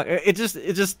me wrong. It's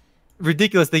just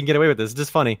ridiculous they can get away with this. It's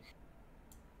just funny.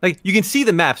 You can see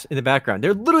the maps in the background.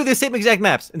 They're literally the same exact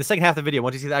maps in the second half of the video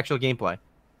once you see the actual gameplay.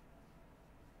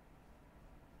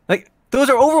 Those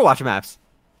are Overwatch maps.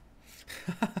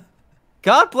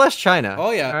 God bless China.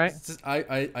 Oh yeah. All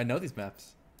right. I know these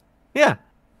maps. Yeah.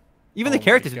 Even the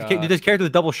characters. There's a character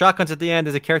with double shotguns at the end.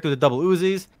 There's a character with double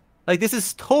Uzis. This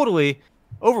is totally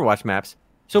Overwatch maps.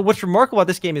 So what's remarkable about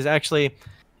this game is actually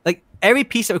every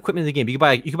piece of equipment in the game. You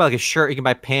can buy a shirt, you can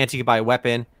buy pants, you can buy a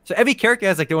weapon. So every character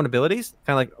has their own abilities,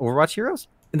 kind of like Overwatch heroes.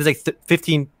 And there's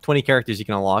 15, 20 characters you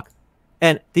can unlock.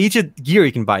 And each gear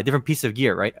you can buy, different pieces of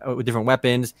gear, right? With different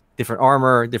weapons, different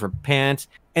armor, different pants.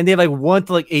 And they have 1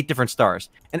 to 8 different stars.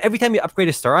 And every time you upgrade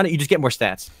a star on it, you just get more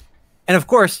stats. And of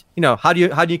course, how do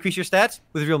you increase your stats?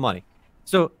 With real money.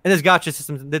 So, and there's gacha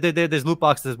systems, there's loot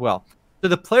boxes as well. So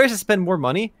the players that spend more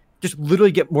money just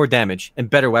literally get more damage and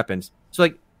better weapons. So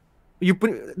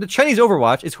the Chinese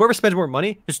Overwatch is whoever spends more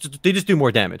money, they just do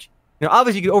more damage.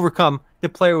 Obviously you can overcome the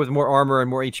player with more armor and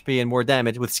more HP and more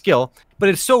damage with skill, but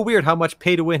it's so weird how much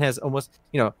pay to win has almost,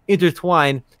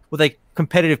 intertwined with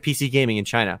competitive PC gaming in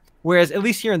China. Whereas at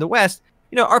least here in the West,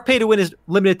 our pay to win is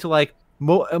limited to like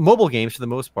mobile games for the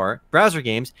most part, browser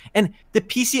games, and the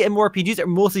PC MMORPGs are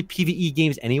mostly PvE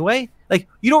games anyway. Like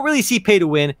you don't really see pay to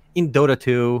win in Dota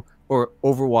 2 or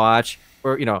Overwatch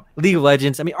or League of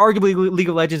Legends. I mean, arguably League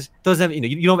of Legends doesn't have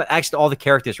you don't have access to all the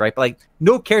characters, right? But like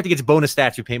no character gets bonus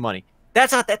stats if you pay money.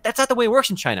 That's not the way it works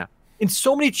in China. In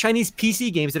so many Chinese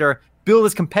PC games that are billed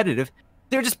as competitive,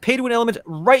 they're just pay to win elements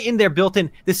right in there built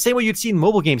in the same way you'd see in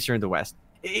mobile games here in the West.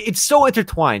 It's so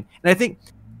intertwined, and I think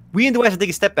we in the West have to take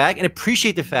a step back and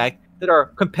appreciate the fact that our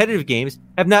competitive games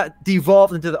have not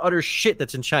devolved into the utter shit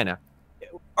that's in China.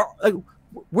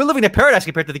 We're living in a paradise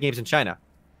compared to the games in China.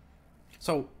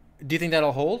 So, do you think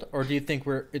that'll hold, or do you think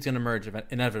it's going to merge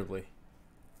inevitably?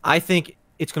 I think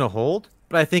it's going to hold,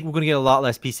 but I think we're going to get a lot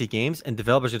less PC games, and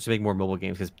developers are going to make more mobile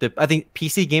games. Because I think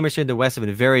PC gamers here in the West have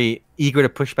been very eager to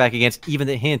push back against even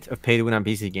the hint of pay to win on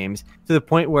PC games, to the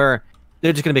point where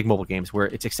they're just going to make mobile games where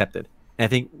it's accepted. And I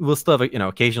think we'll still have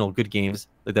occasional good games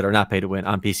that are not pay to win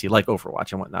on PC, like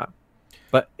Overwatch and whatnot.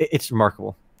 But it's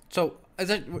remarkable. So,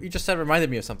 what you just said reminded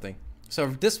me of something. So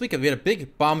this week we had a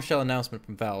big bombshell announcement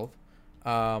from Valve.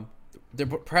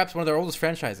 Perhaps one of their oldest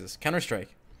franchises,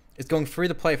 Counter-Strike, is going free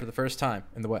to play for the first time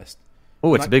in the West.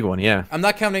 Oh, it's a big one, yeah. I'm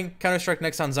not counting Counter-Strike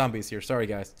Next on Zombies here. Sorry,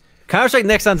 guys. Counter-Strike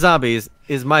Next on Zombies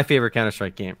is my favorite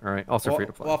Counter-Strike game. All right, also free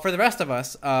to play. Well, for the rest of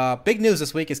us, big news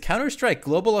this week is Counter-Strike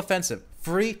Global Offensive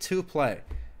free to play.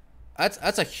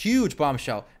 That's a huge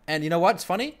bombshell. And you know what? It's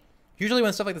funny. Usually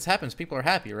when stuff like this happens, people are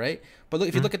happy, right? But look,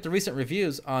 if you look at the recent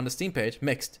reviews on the Steam page,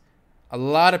 mixed. A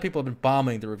lot of people have been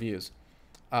bombing the reviews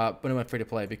when it went free to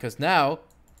play, because now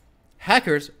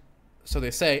hackers, so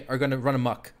they say, are going to run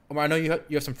amok. I know you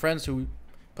have some friends who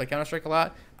play Counter-Strike a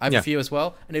lot. I have a few as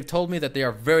well, and they've told me that they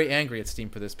are very angry at Steam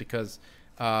for this because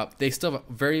they still have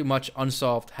a very much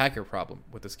unsolved hacker problem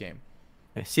with this game.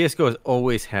 CSGO has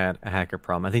always had a hacker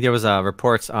problem. I think there was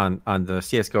reports on the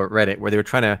CSGO Reddit where they were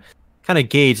trying to kind of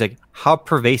gauge like how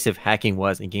pervasive hacking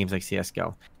was in games like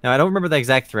CSGO. Now, I don't remember the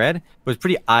exact thread, but it was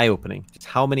pretty eye-opening just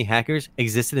how many hackers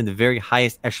existed in the very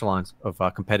highest echelons of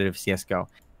competitive CSGO,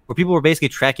 where people were basically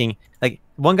tracking. Like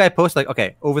one guy posted like,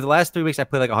 okay, over the last 3 weeks, I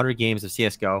played like 100 games of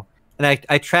CSGO, and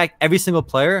I tracked every single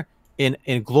player in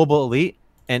Global Elite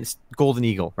and Golden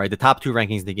Eagle, right? The top 2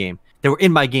 rankings in the game. They were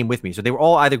in my game with me. So they were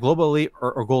all either Global Elite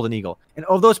or Golden Eagle. And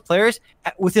of those players,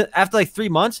 after like 3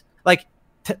 months, like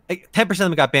 10% of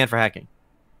them got banned for hacking.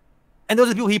 And those are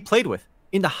the people he played with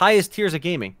in the highest tiers of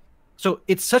gaming. So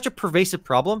it's such a pervasive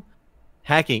problem,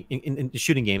 hacking in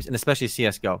shooting games, and especially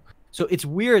CSGO. So it's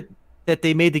weird that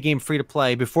they made the game free to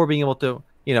play before being able to,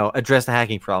 address the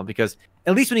hacking problem. Because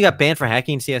at least when you got banned for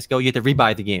hacking in CSGO, you had to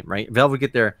rebuy the game, right? Valve would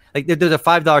get there's a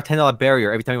 $5, $10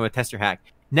 barrier every time you want to test your hack.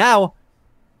 Now,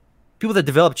 people that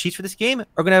develop cheats for this game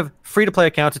are going to have free-to-play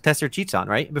accounts to test their cheats on,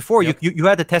 right? Before, you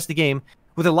had to test the game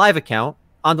with a live account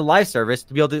on the live service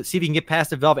to be able to see if you can get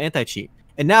past the Valve anti-cheat.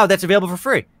 And now that's available for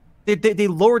free. They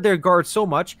lowered their guard so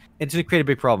much, and it's going to create a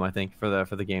big problem, I think,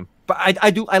 for the game. But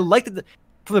I like that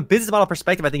from a business model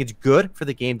perspective. I think it's good for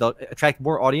the game. They'll attract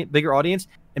bigger audience,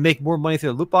 and make more money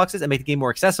through the loot boxes and make the game more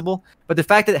accessible. But the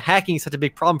fact that hacking is such a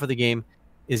big problem for the game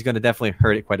is going to definitely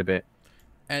hurt it quite a bit.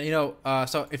 And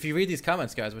so if you read these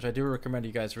comments, guys, which I do recommend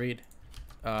you guys read,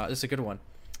 this is a good one.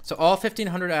 So all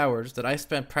 1,500 hours that I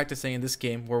spent practicing in this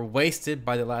game were wasted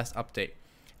by the last update.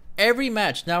 Every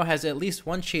match now has at least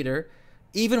one cheater,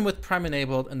 even with Prime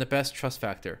enabled and the best trust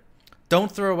factor.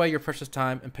 Don't throw away your precious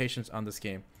time and patience on this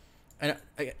game. And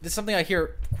this is something I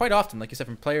hear quite often, like you said,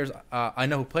 from players I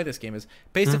know who play this game, is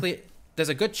basically there's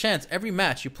a good chance every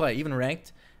match you play, even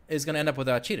ranked, is going to end up with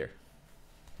a cheater.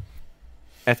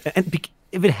 And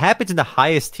if it happens in the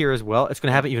highest tier as well, it's going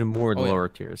to happen even more in the lower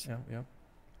tiers.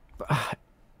 Yeah.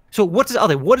 So what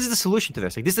is the solution to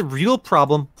this? Like, this is a real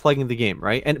problem plaguing the game,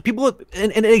 right? And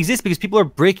it exists because people are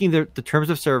breaking the terms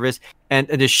of service and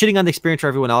just shitting on the experience for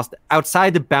everyone else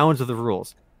outside the bounds of the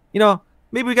rules.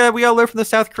 Maybe we gotta learn from the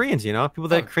South Koreans. People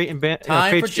that create and ban.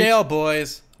 Time for jail,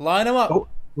 boys. Line them up.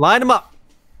 Line them up.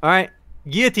 All right,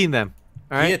 guillotine them.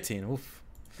 All right. Guillotine. Oof.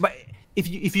 But if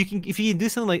you can do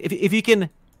something like if you can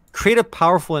create a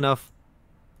powerful enough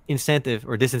incentive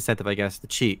or disincentive, I guess, to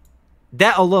cheat,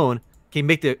 that alone can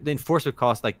make the enforcement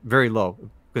cost like very low.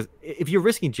 Because if you're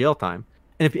risking jail time,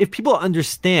 and if people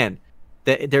understand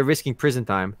that they're risking prison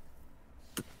time,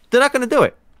 they're not going to do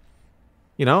it.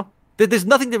 There's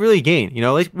nothing to really gain.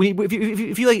 Like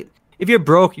if you're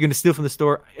broke, you're going to steal from the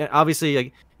store. And obviously,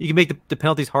 like, you can make the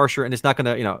penalties harsher, and it's not going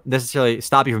to necessarily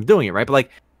stop you from doing it, right? But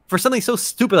like for something so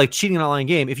stupid like cheating an online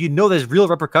game, if you know there's real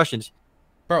repercussions,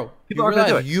 bro, you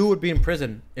realize you would be in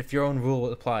prison if your own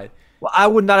rule applied. Well, I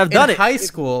would not have done it. In high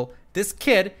school, this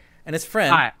kid and his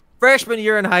friend. All right. Freshman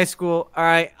year in high school. All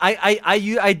right.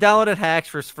 I downloaded hacks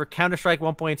for Counter-Strike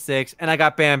 1.6, and I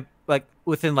got banned like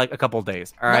within like a couple of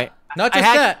days. All right. Not just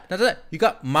that. Not just that. You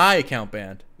got my account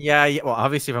banned. Yeah. Well,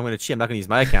 obviously, if I'm going to cheat, I'm not going to use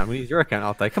my account. I'm going to use your account.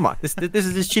 I'll come on. This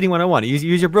is just cheating 101. Use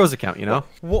your bro's account. You know.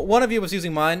 Well, one of you was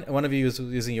using mine, and one of you was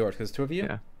using yours. Because two of you.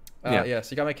 Yeah. Yeah.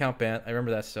 So you got my account banned. I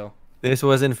remember that still. This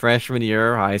was in freshman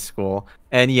year of high school,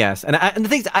 and yes, and the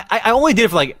things I only did it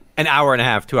for like an hour and a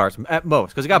half, 2 hours at most,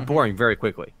 because it got boring very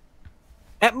quickly.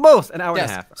 At most, an hour and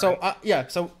a half.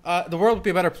 So the world would be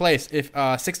a better place if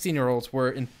 16-year-olds were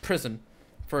in prison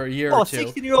for a year or two,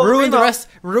 16-year-old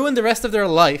ruin the rest of their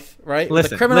life, right?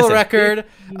 Listen, the criminal record,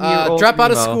 drop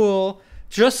out of school,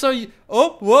 just so you.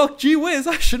 Oh well, gee whiz,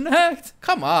 I shouldn't have hacked.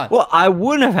 Come on. Well, I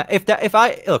wouldn't have if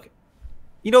I look,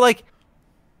 you know, like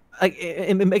I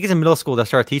guess in middle school they'll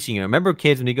start teaching you. Remember,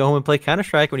 kids, when you go home and play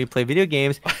Counter-Strike, when you play video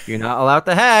games, you're not allowed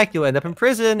to hack. You'll end up in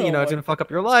prison. You know, it's gonna fuck up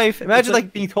your life. Imagine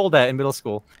like being told that in middle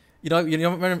school. You know,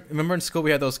 remember in school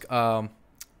we had those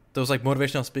like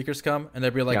motivational speakers come, and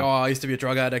they'd be like, "Oh, I used to be a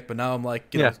drug addict, but now I'm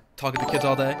like, you know, talking to kids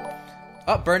all day."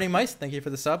 Oh, Burning Mice, thank you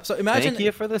for the sub. So imagine. Thank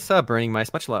you for the sub, Burning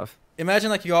Mice. Much love. Imagine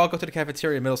like you all go to the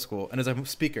cafeteria in middle school, and there's a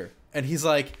speaker, and he's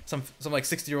like some like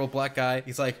 60-year-old black guy.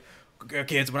 He's like,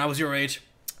 "Kids, when I was your age,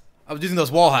 I was using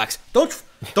those wall hacks.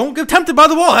 Don't get tempted by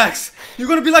the wall hacks. You're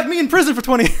gonna be like me in prison for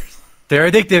 20 years." They're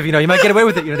addictive. You know, you might get away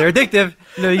with it. You know, they're addictive.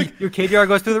 You know, your KDR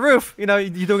goes through the roof. You know,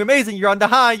 you're doing amazing. You're on the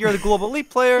high. You're the global elite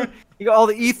player. You got all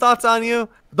the e-thoughts on you.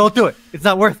 Don't do it. It's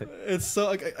not worth it. It's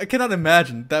so I cannot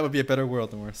imagine that would be a better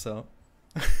world than we're so.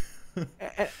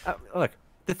 Look,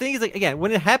 the thing is, like, again,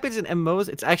 when it happens in MMOs,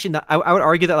 it's actually not. I would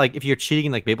argue that like if you're cheating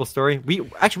in like MapleStory,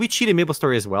 we cheated in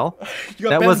MapleStory as well. You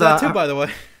got banned for that too, by the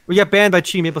way. We got banned by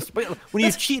cheating MapleStory. When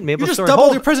you cheat in MapleStory, you just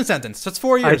doubled your prison sentence. So it's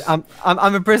 4 years.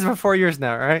 I'm in prison for 4 years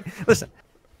now. All right, listen.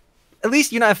 At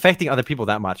least you're not affecting other people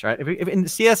that much, right? If in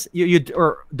CS you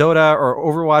or Dota or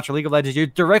Overwatch or League of Legends, you're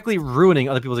directly ruining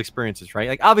other people's experiences, right?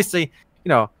 Like obviously, you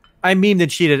know, I memed and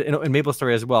cheated in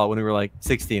MapleStory as well when we were like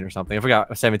 16 or something. I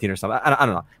forgot, 17 or something. I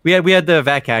don't know. We had the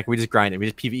VAC hack. We just grinded. We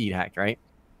just PvE hacked, right?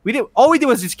 All we did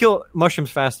was just kill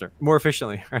mushrooms faster, more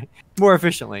efficiently, right? More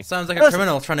efficiently. Sounds like a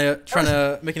criminal trying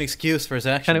to make an excuse for his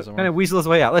actions. Kind of weasel his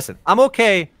way out. Listen, I'm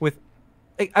okay with.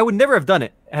 I would never have done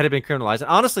it had it been criminalized. And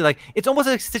honestly, like it's almost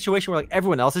like a situation where like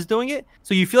everyone else is doing it,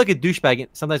 so you feel like a douchebag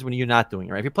sometimes when you're not doing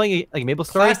it, right? If you're playing like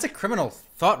MapleStory, classic criminal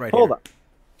thought right Hold here. up.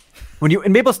 When you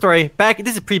in MapleStory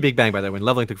this is pre-Big Bang by the way, when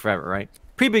leveling took forever, right?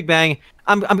 Pre-Big Bang,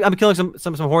 I'm killing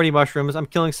some horny mushrooms. I'm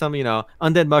killing some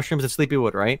undead mushrooms and sleepy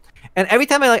wood, right? And every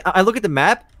time I look at the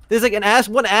map, there's like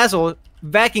one asshole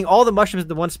vacuuming all the mushrooms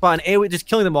into one spot and just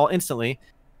killing them all instantly.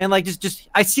 And like just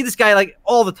I see this guy like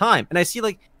all the time, and I see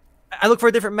like. I look for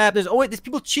a different map. There's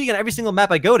people cheating on every single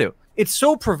map I go to. It's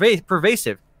so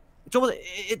pervasive.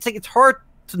 It's hard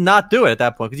to not do it at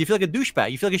that point because you feel like a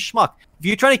douchebag. You feel like a schmuck. If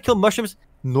you're trying to kill mushrooms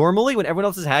normally when everyone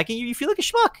else is hacking you, you feel like a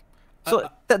schmuck. So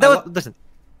listen,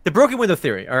 the broken window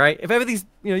theory. All right, if everything's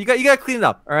you got to clean it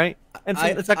up. All right, and so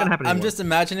it's not gonna happen. I'm just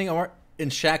imagining in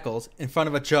shackles in front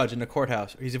of a judge in the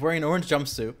courthouse. He's wearing an orange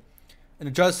jumpsuit, and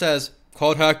the judge says,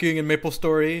 "Caught hacking in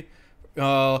MapleStory,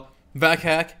 VAC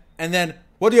hack," and then.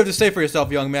 What do you have to say for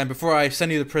yourself, young man, before I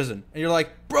send you to prison? And you're like,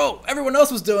 bro, everyone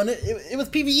else was doing it. It was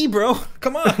PvE, bro.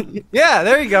 Come on. Yeah,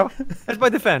 there you go. That's my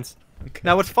defense. Okay.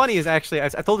 Now, what's funny is actually, I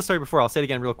told the story before. I'll say it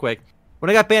again real quick.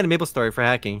 When I got banned in MapleStory for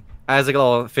hacking, I was like a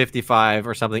little 55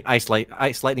 or something, Ice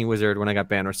Lightning Wizard when I got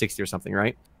banned, or 60 or something,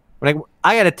 right? When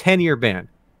I had a 10-year ban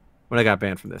when I got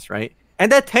banned from this, right?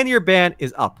 And that 10-year ban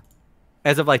is up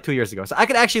as of like 2 years ago. So I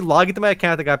could actually log into my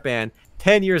account that got banned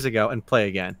 10 years ago and play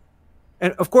again.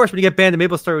 And of course, when you get banned in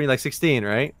MapleStory when you're like 16,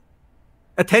 right?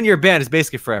 A 10-year ban is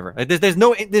basically forever. Like, there's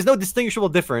no distinguishable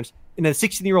difference in a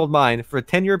 16-year-old mind for a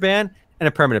 10-year ban and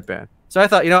a permanent ban. So I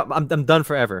thought, I'm done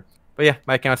forever. But yeah,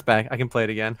 my account's back. I can play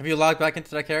it again. Have you logged back into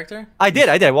that character? I did.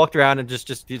 I walked around and just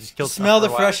killed. Smell the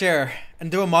fresh air and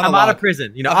do a monologue. I'm out of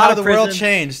prison. How the world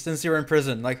changed since you were in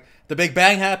prison. Like the Big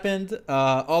Bang happened.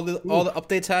 All the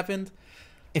updates happened.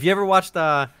 If you ever watched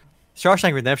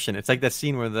Shawshank Redemption, it's like that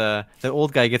scene where the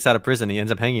old guy gets out of prison. He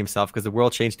ends up hanging himself because the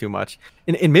world changed too much.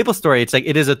 In MapleStory, it's like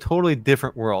it is a totally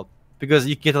different world because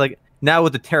you get to like now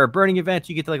with the Terra Burning event,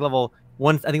 you get to like level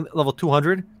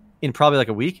 200 in probably like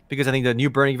a week because I think the new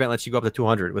Burning event lets you go up to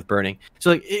 200 with Burning.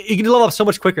 So like you can level up so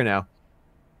much quicker now.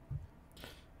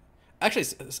 Actually,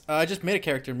 I just made a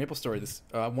character in MapleStory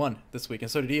this week, and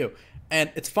so did you.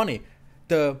 And it's funny,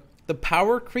 the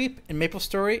power creep in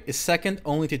MapleStory is second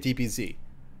only to DBZ.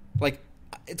 Like,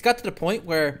 it's got to the point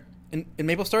where in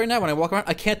MapleStory now, when I walk around,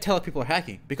 I can't tell if people are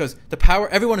hacking because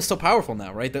everyone is so powerful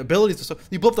now, right? The abilities are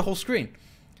you blow up the whole screen.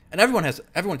 and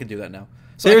everyone can do that now.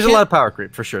 So there's a lot of power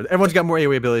creep for sure. Everyone's got more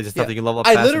AoE abilities and stuff that you can level up.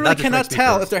 I literally cannot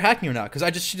tell if they're hacking or not because I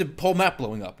just see the whole map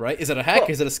blowing up. Right? Is it a hack?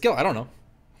 Is it a skill? I don't know.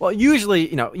 Well, usually,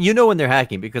 you know when they're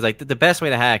hacking because like the best way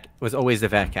to hack was always the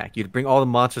vac hack. You'd bring all the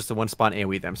monsters to one spot and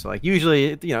AoE them. So like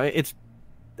usually, it's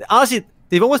honestly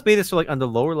they've almost made it so like on the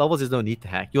lower levels there's no need to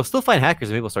hack. You'll still find hackers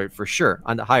in MapleStory for sure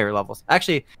on the higher levels.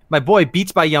 Actually, my boy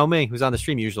Beats by Yao Ming, who's on the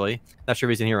stream usually, not sure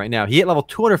if he's in here right now. He hit level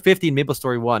 250 in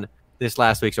MapleStory 1 this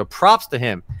last week. So props to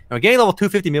him. Now getting level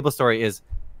 250 in MapleStory is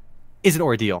an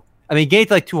ordeal. I mean, getting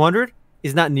to like 200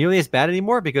 is not nearly as bad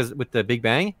anymore because with the Big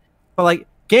Bang, but like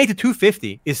getting to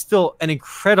 250 is still an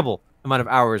incredible amount of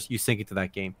hours you sink into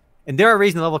that game. And they are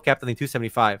raising the level cap to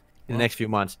 275 in the next few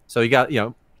months. So you got,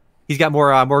 he's got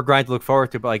more grind to look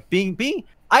forward to. But like being,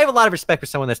 I have a lot of respect for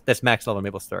someone that's max level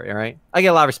in MapleStory. All right, I get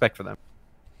a lot of respect for them.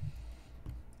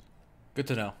 Good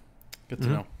to know. Good to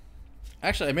know.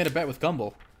 Actually, I made a bet with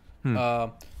Gumball.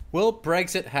 Will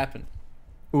Brexit happen?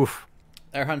 Oof.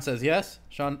 Erhan says yes.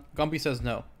 Sean Gumby says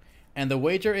no. And the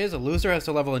wager is a loser has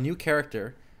to level a new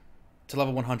character to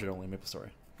level 100 only in MapleStory.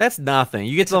 That's nothing.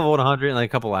 You get to level 100 in like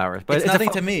a couple hours. But it's nothing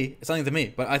to me. It's nothing to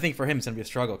me. But I think for him it's going to be a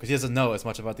struggle because he doesn't know as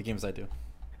much about the game as I do.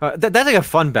 That's like a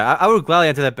fun bet. I would gladly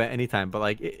enter that bet anytime. But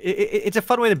like, it's a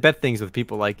fun way to bet things with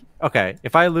people. Like, okay,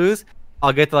 if I lose,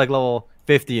 I'll get to like level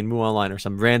 50 and move online or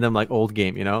some random like old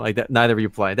game. Like that neither of you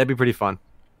play. That'd be pretty fun.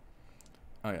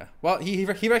 Oh yeah. Well, he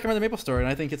recommended MapleStory, and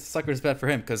I think it's a sucker's bet for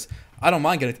him because I don't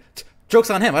mind getting. Joke's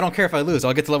on him. I don't care if I lose.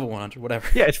 I'll get to level 100, whatever.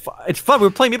 Yeah, it's fun. We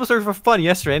were playing MapleStory for fun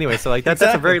yesterday anyway, so like that's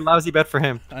a very lousy bet for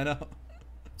him. I know.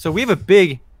 So we have a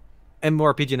big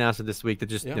MMORPG announcement this week that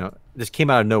just just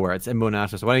came out of nowhere. It's MMO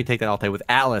announcement. So why don't you take that all day with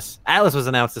Atlas? Atlas was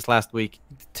announced this last week.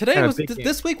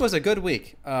 This week was a good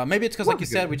week. Maybe it's because like you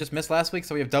said, we just missed last week,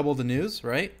 so we have double the news,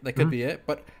 right? That could be it.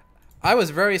 But I was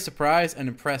very surprised and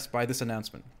impressed by this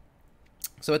announcement.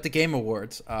 So at the Game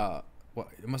Awards, it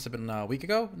must have been a week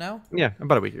ago now? Yeah,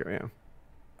 about a week ago, yeah.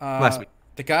 Last week.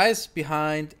 The guys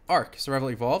behind Ark,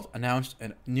 Survival Evolved, announced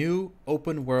a new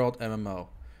open world MMO.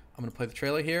 I'm going to play the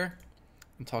trailer here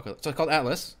and talk. So it's called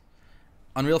Atlas,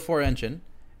 Unreal 4 engine.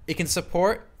 It can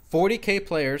support 40k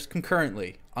players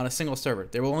concurrently on a single server.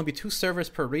 There will only be 2 servers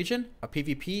per region, a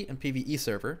PvP and PvE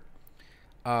server.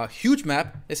 Huge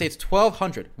map. They say it's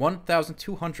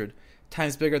 1,200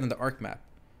 times bigger than the Ark map.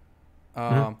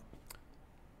 And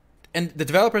the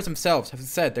developers themselves have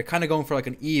said they're kind of going for like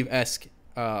an EVE-esque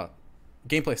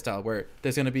gameplay style where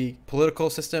there's going to be political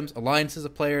systems, alliances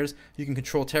of players. You can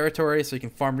control territory, so you can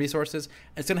farm resources.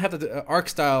 And it's going to have the Ark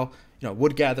style,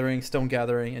 wood gathering, stone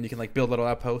gathering, and you can like build little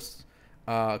outposts.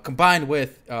 Combined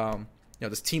with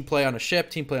this team play on a ship,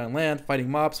 team play on land,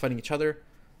 fighting mobs, fighting each other.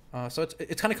 So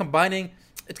it's kind of combining.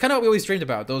 It's kind of what we always dreamed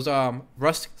about, those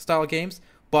Rust style games,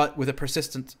 but with a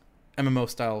persistent MMO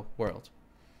style world.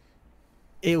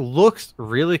 It looks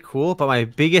really cool, but my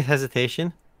biggest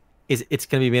hesitation is it's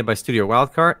going to be made by Studio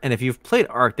Wildcard. And if you've played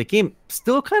Ark, the game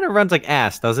still kind of runs like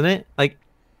ass, doesn't it? Like,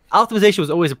 optimization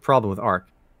was always a problem with Ark.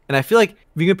 And I feel like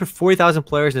if you can put 40,000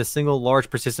 players in a single large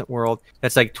persistent world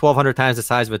that's like 1,200 times the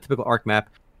size of a typical Ark map,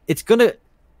 it's going to...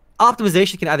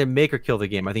 Optimization can either make or kill the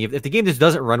game. I think if the game just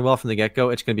doesn't run well from the get-go,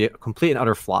 it's going to be a complete and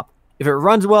utter flop. If it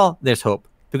runs well, there's hope.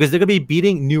 Because they're going to be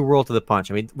beating New World to the punch.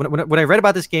 I mean, when I read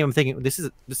about this game, I'm thinking, this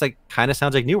like kind of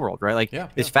sounds like New World, right? Like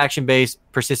this faction-based,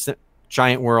 persistent,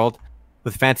 giant world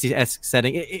with fantasy-esque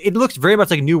setting. It looks very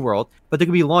much like New World, but they're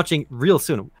going to be launching real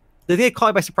soon. The thing that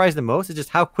caught me by surprise the most is just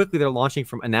how quickly they're launching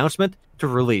from announcement to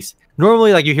release.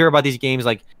 Normally, like you hear about these games,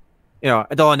 like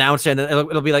they'll announce it and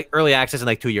it'll be like early access in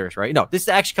like 2 years, right? No, this is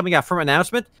actually coming out from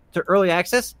announcement to early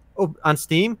access on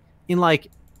Steam in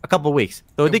like a couple of weeks.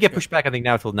 So it did get pushed back, I think,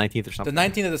 now until the 19th or something. The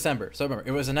 19th of December. So remember,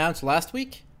 it was announced last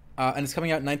week, and it's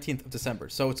coming out 19th of December.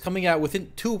 So it's coming out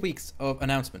within 2 weeks of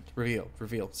announcement,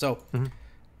 reveal. So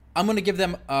I'm going to give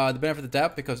them the benefit of the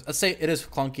doubt because let's say it is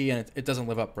clunky and it doesn't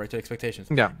live up to expectations.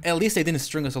 Yeah. At least they didn't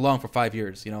string us along for 5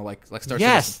 years, like Star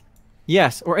Citizen.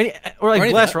 Yes. Or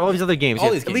like Blast or all these other games. All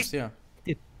these games,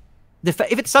 if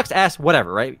it sucks ass,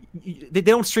 whatever, right? They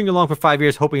don't string you along for 5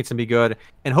 years hoping it's going to be good,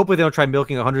 and hopefully they don't try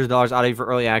milking $100 out of you for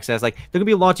early access. Like, they're going to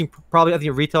be launching probably, I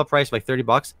think, a retail price of like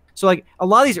 $30. So, like, a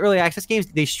lot of these early access games,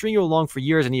 they string you along for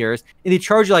years and years, and they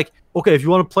charge you, like, okay, if you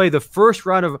want to play the first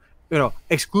round of,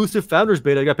 exclusive Founders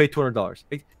Beta, you got to pay $200.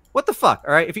 Like, what the fuck,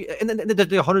 all right? And then the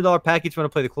 $100 package if you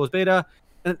want to play the closed beta,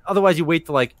 and otherwise you wait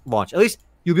to, like, launch. At least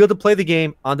you'll be able to play the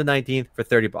game on the 19th for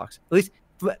 $30. At least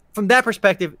from that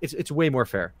perspective, it's way more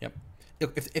fair. Yep.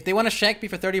 If they want to shank me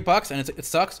for $30 and it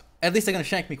sucks, at least they're going to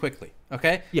shank me quickly,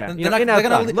 okay? Yeah, they're not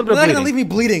going to leave me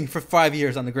bleeding for 5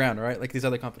 years on the ground, all right? Like these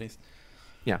other companies.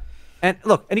 Yeah, and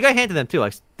look, and you got to hand to them too.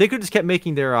 Like they could just kept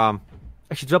making their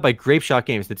actually developed by Grape Shot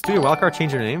Games. Did Studio Wildcard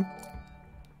change their name?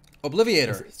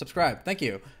 Obliviator, subscribe. Thank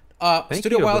you. Thank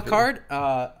Studio you, Wildcard.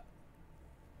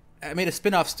 I made a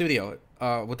spin-off studio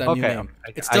with that new name.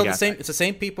 It's still the same. It's the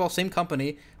same people, same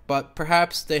company, but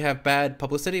perhaps they have bad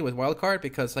publicity with Wildcard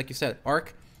because, like you said,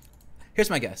 Arc. Here's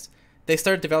my guess: they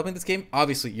started developing this game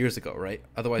obviously years ago, right?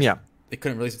 Otherwise, they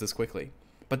couldn't release it this quickly.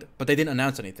 But they didn't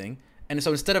announce anything, and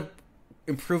so instead of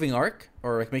improving Arc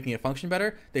or like making it function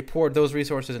better, they poured those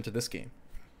resources into this game.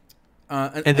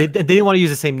 And they didn't want to use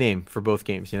the same name for both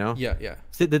games, you know? Yeah, yeah.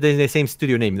 The same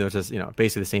studio name, though, it's just,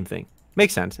 basically the same thing.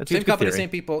 Makes sense. That's same company, theory. same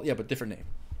people, yeah, but different name.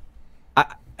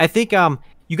 I think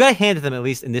you got to hand to them, at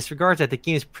least in this regard, that the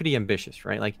game is pretty ambitious,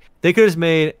 right? Like, they could have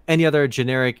made any other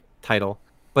generic title,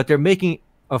 but they're making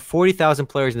a 40,000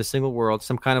 players in a single world,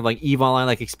 some kind of like EVE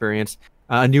Online-like experience,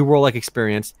 a New World-like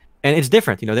experience, and it's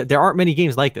different. There aren't many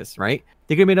games like this, right?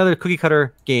 They're going to make another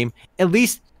cookie-cutter game. At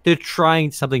least they're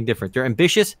trying something different. They're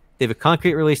ambitious. They have a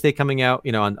concrete release date coming out,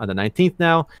 on the 19th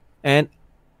now. And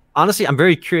honestly, I'm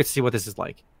very curious to see what this is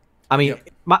like. I mean,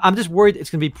 I'm just worried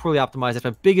it's going to be poorly optimized. That's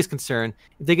my biggest concern.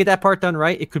 If they get that part done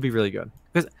right, it could be really good.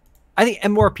 Because I think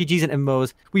MMORPGs and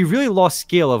MMOs, we really lost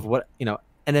scale of what, an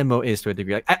MMO is to a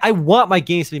degree. Like, I want my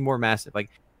games to be more massive. Like,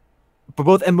 for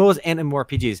both MMOs and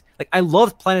MMORPGs. Like, I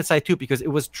loved PlanetSide 2 because it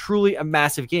was truly a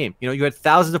massive game. You had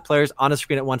thousands of players on a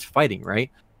screen at once fighting, right?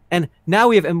 And now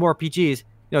we have MMORPGs.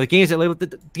 The games that label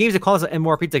the games that call us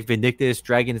MMORPGs, like Vindictus,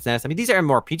 Dragon's Nest. I mean, these are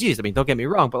MMORPGs. I mean, don't get me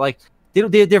wrong, but like they're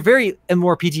very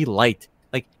MMORPG light.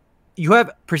 Like, you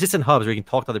have persistent hubs where you can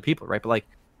talk to other people, right? But like,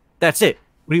 that's it.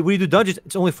 When you do dungeons,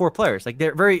 it's only 4 players. Like,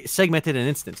 they're very segmented in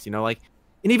instance. Like,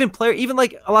 and even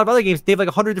like a lot of other games, they have like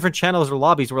 100 different channels or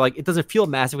lobbies where like it doesn't feel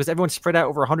massive because everyone's spread out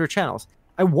over 100 channels.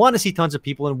 I want to see tons of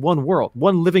people in one world,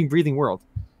 one living, breathing world.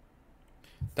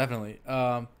 Definitely.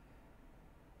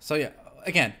 So yeah,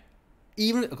 again.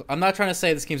 I'm not trying to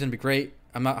say this game's gonna be great.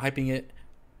 I'm not hyping it.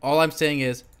 All I'm saying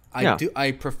is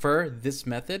I prefer this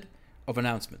method of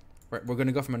announcement. Right, we're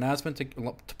gonna go from announcement to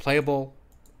playable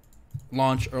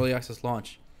launch, early access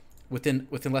launch, within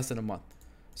less than a month.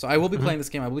 So I will be playing this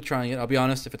game. I will be trying it. I'll be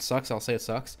honest. If it sucks, I'll say it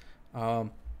sucks.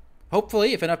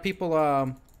 Hopefully, if enough people,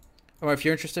 or if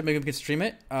you're interested, maybe we can stream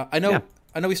it. I know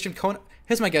we streamed Conan.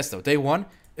 Here's my guess though. Day one,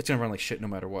 it's gonna run like shit no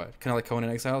matter what. Kind of like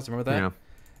Conan Exiles. Remember that? Yeah.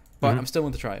 But I'm still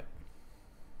willing to try it.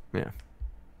 Yeah.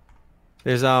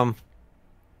 There's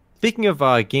speaking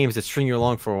of games that string you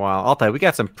along for a while, Altai, we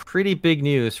got some pretty big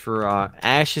news for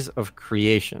Ashes of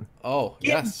Creation. Oh,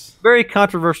 yes. Very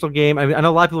controversial game. I mean, I know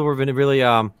a lot of people have been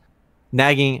really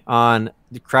nagging on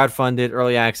the crowdfunded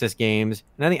early access games,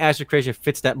 and I think Ashes of Creation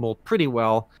fits that mold pretty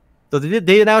well. So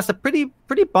they announced a pretty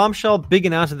bombshell big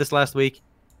announcement this last week,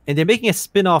 and they're making a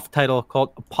spin-off title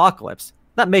called Apocalypse.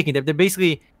 Not making it, they're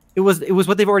basically it was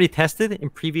what they've already tested in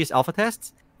previous alpha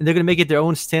tests. And they're going to make it their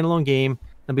own standalone game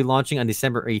and be launching on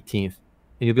December 18th. And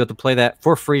you'll be able to play that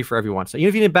for free for everyone. So even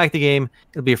if you didn't back the game,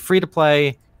 it'll be a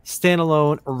free-to-play,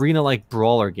 standalone, arena-like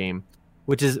brawler game,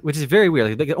 which is very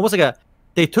weird. Like almost like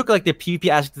they took like the PvP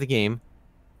aspect of the game,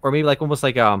 or maybe like almost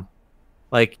like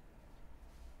the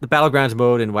Battlegrounds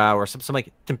mode in WoW, or some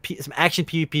action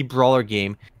PvP brawler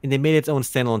game, and they made its own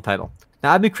standalone title.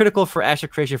 Now, I've been critical for Ashes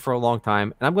of Creation for a long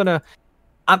time, and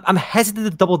I'm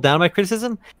hesitant to double down my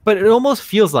criticism, but it almost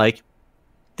feels like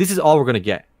this is all we're going to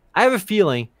get. I have a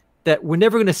feeling that we're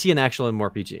never going to see an actual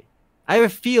MMORPG. I have a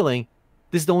feeling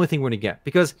this is the only thing we're going to get.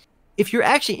 Because if you're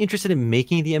actually interested in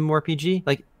making the MMORPG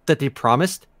like that they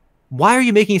promised, why are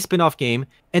you making a spin-off game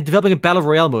and developing a Battle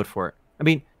Royale mode for it? I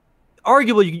mean,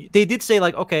 arguably, they did say,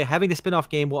 like, okay, having the spin-off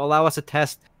game will allow us to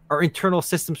test our internal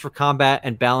systems for combat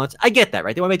and balance. I get that,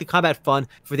 right? They want to make the combat fun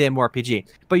for the MMORPG.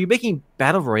 But you're making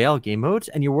Battle Royale game modes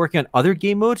and you're working on other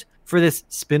game modes for this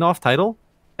spin-off title?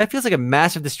 That feels like a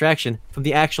massive distraction from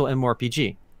the actual MMORPG.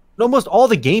 And almost all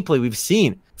the gameplay we've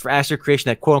seen for Ashes of Creation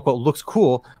that quote-unquote looks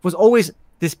cool was always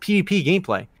this PvP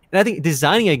gameplay. And I think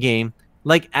designing a game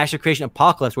like Ashes of Creation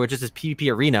Apocalypse, where it's just this PvP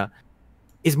arena,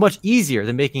 is much easier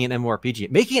than making an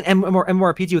MMORPG. Making an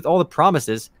MMORPG with all the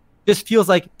promises just feels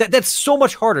like that's so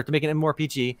much harder to make an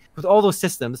MMORPG with all those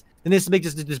systems than it is to make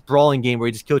just this brawling game where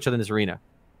you just kill each other in this arena.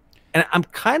 And I'm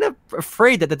kind of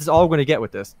afraid that that's all we're going to get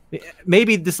with this.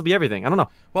 Maybe this will be everything. I don't know.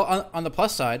 Well, on the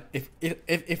plus side,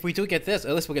 if we do get this,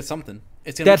 at least we'll get something.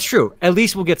 That's true. At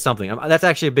least we'll get something. That's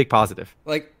actually a big positive.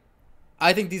 Like,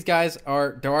 I think these guys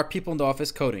there are people in the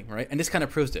office coding, right? And this kind of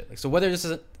proves it. Like, so whether this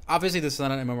is obviously this is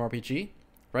not an MMORPG,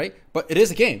 right? But it is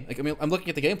a game. Like, I mean, I'm looking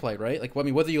at the gameplay, right? Like, I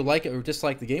mean, whether you like it or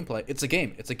dislike the gameplay, it's a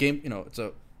game. It's a game. It's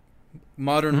a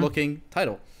modern-looking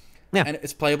title, and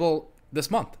it's playable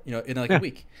this month. In like a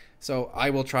week. So I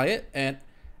will try it, and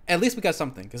at least we got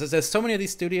something because there's so many of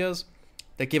these studios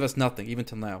that gave us nothing even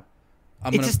till now.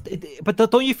 But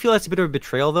don't you feel that's a bit of a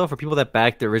betrayal though for people that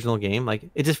backed the original game? Like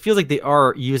it just feels like they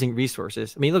are using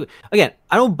resources. I mean, look again.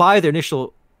 I don't buy their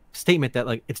initial statement that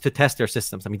like it's to test their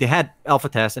systems. I mean, they had alpha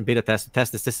tests and beta tests to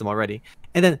test the system already.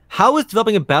 And then how is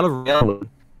developing a battle royale mode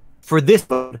for this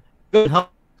mode going to help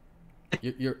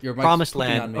your promised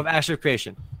land of Ashes of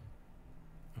Creation?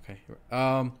 Okay.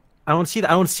 I don't see that.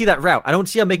 I don't see that route. I don't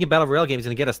see how making battle royale games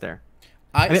going to get us there.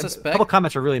 I mean, suspect a couple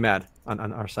comments are really mad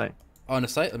on our site. On the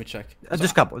site, let me check.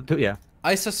 Just a couple, yeah.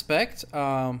 I suspect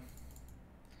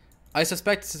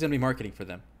this is gonna be marketing for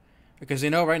them, because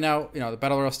right now the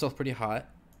battle royale is still pretty hot,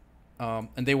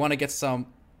 and they want to get some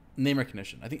name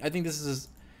recognition. I think this is,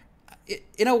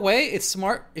 in a way, it's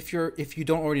smart if you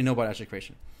don't already know about Ashes of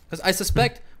Creation, because I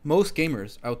suspect most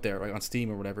gamers out there, like on Steam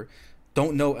or whatever,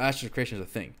 don't know Ashes of Creation is a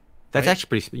thing. That's right?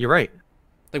 actually pretty. You're right.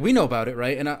 Like we know about it,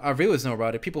 right? And our viewers know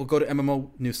about it. People who go to MMO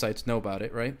news sites know about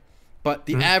it, right? But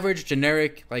the average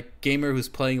generic like gamer who's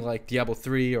playing like Diablo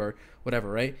 3 or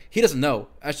whatever, right? He doesn't know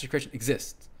Ashes of Creation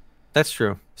exists. That's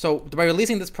true. So by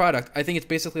releasing this product, I think it's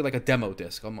basically like a demo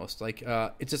disc almost. Like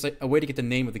it's just like a way to get the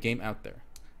name of the game out there.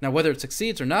 Now whether it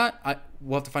succeeds or not,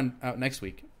 we'll have to find out next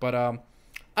week. But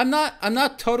I'm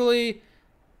not totally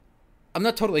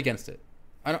against it.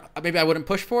 Maybe I wouldn't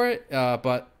push for it,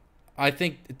 but I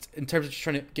think it's, in terms of just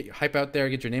trying to get your hype out there,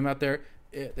 get your name out there,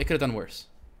 they could have done worse.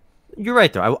 You're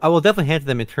right, though. I will definitely hand to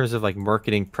them in terms of like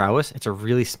marketing prowess. It's a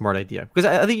really smart idea because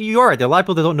I think you are right. There are a lot of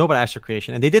people that don't know about Ashes of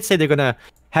Creation, and they did say they're going to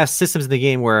have systems in the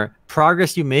game where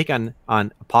progress you make on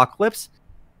Apocalypse,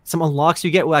 some unlocks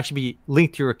you get will actually be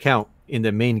linked to your account in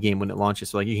the main game when it launches.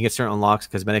 So like you can get certain unlocks,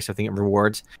 cosmetics, I think, and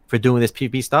rewards for doing this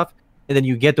PvP stuff, and then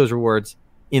you get those rewards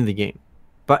in the game.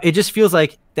 But it just feels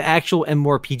like the actual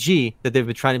MMORPG that they've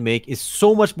been trying to make is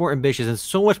so much more ambitious and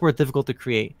so much more difficult to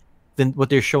create than what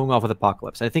they're showing off with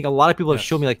Apocalypse. I think a lot of people have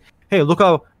shown me like, hey, look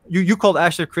how you called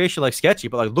Ashes of Creation like sketchy,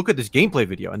 but like look at this gameplay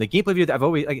video. And the gameplay video that I've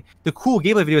always like the cool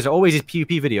gameplay videos are always these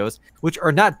PvP videos, which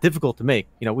are not difficult to make.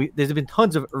 There's been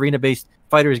tons of arena-based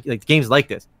fighters like games like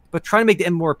this. But trying to make the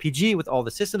MMORPG with all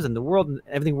the systems and the world and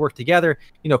everything work together,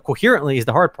 coherently is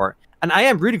the hard part. And I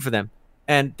am rooting for them.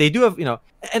 And they do have,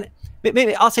 and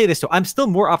maybe I'll say this though. I'm still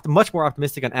much more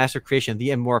optimistic on Ashes of Creation, the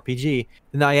MMORPG,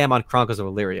 than I am on Chronicles of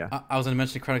Valeria. I was going to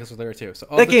mention Chronicles of Valeria too. So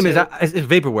that game is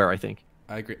vaporware, I think.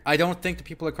 I agree. I don't think the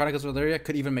people at Chronicles of Valeria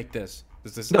could even make this.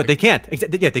 No, they can't.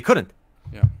 Yeah, they couldn't.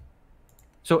 Yeah.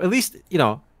 So at least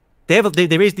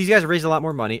they raised, these guys raised a lot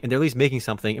more money, and they're at least making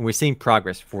something, and we're seeing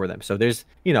progress for them. So there's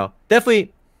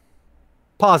definitely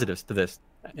positives to this,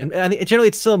 and generally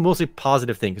it's still a mostly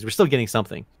positive thing because we're still getting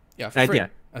something. Yeah, for free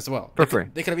as well. For free.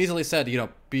 They could have easily said,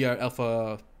 be our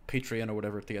alpha Patreon or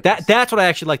whatever to get that. This. That's what I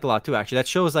actually liked a lot too. Actually, that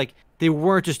shows like they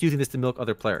weren't just using this to milk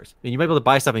other players. I mean, you might be able to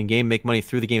buy stuff in game, make money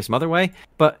through the game some other way,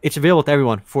 but it's available to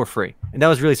everyone for free, and that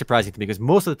was really surprising to me because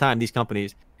most of the time these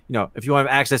companies, if you want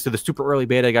to have access to the super early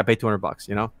beta, you got to pay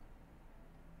 $200.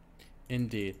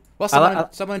 Indeed. Well,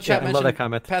 someone in chat mentioned that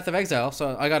comment. Path of Exile,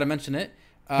 so I got to mention it.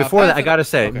 Before that, I gotta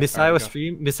say,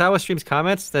 Misawa Stream's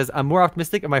comments says, "I'm more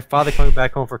optimistic of my father coming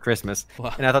back home for Christmas,"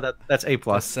 and I thought that's A+.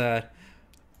 That's sad.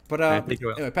 But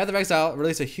anyway, Path of Exile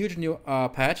released a huge new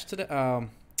patch today,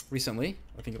 recently.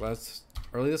 I think it was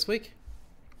early this week,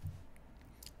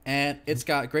 and it's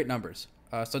got great numbers.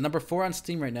 So number 4 on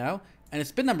Steam right now, and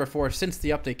it's been number 4 since the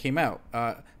update came out,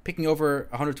 picking over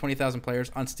 120,000 players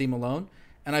on Steam alone.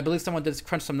 And I believe someone did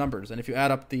crunch some numbers, and if you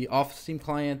add up the off Steam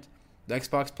client, the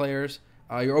Xbox players,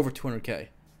 you're over 200K.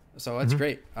 So that's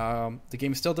great. The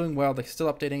game is still doing well. They're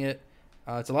still updating it.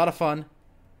 It's a lot of fun.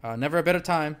 Never a better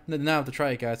time than now to try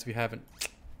it, guys, if you haven't.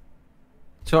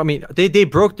 So, I mean, they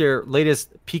broke their latest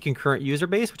peak concurrent user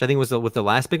base, which I think was with the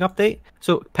last big update.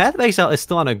 So Path of Exile is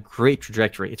still on a great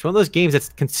trajectory. It's one of those games that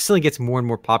consistently gets more and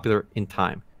more popular in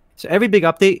time. So every big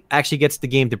update actually gets the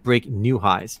game to break new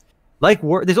highs.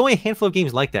 There's only a handful of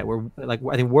games like that, where I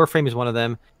think Warframe is one of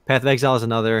them, Path of Exile is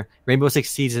another, Rainbow Six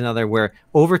Siege is another, where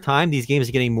over time these games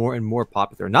are getting more and more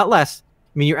popular, not less.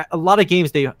 I mean, a lot of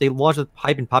games they launch with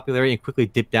hype and popularity and quickly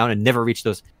dip down and never reach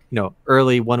those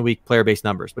early 1 week player base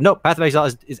numbers. But no, Path of Exile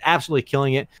is absolutely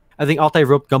killing it. I think Altai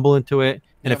roped Gumball into it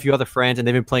and a few other friends, and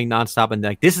they've been playing nonstop. And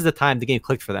this is the time the game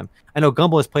clicked for them. I know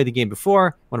Gumball has played the game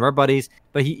before, one of our buddies,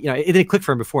 but it didn't click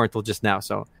for him before until just now.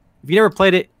 So if you never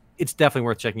played it, it's definitely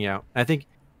worth checking out. I think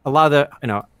a lot of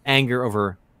the anger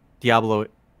over Diablo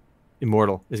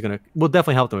Immortal will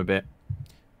definitely help them a bit.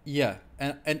 Yeah,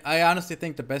 and I honestly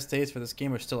think the best days for this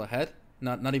game are still ahead.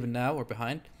 Not even now or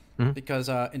behind, because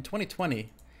in 2020,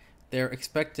 their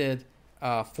expected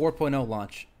 4.0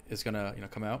 launch is gonna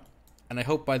come out, and I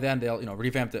hope by then they'll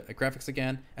revamp the graphics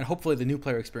again and hopefully the new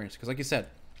player experience. Because like you said,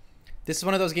 this is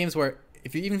one of those games where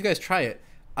even if you guys try it,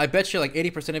 I bet you like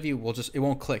 80% of you it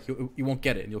won't click. You won't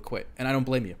get it and you'll quit. And I don't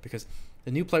blame you because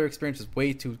the new player experience is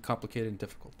way too complicated and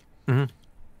difficult. Mm-hmm.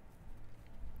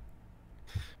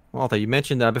 Walter, you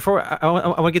mentioned before. I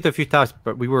want to get to a few topics,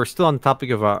 but we were still on the topic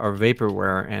of our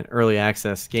vaporware and early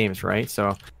access games, right?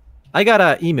 So, I got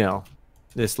an email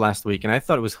this last week, and I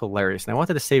thought it was hilarious, and I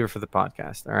wanted to save it for the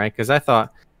podcast. All right, because I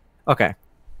thought, okay,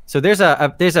 so there's a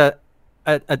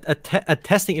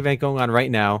testing event going on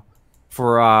right now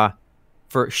for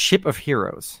Ship of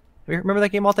Heroes. Remember that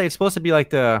game, Walter? It's supposed to be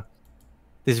like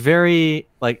this very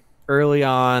like early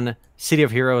on City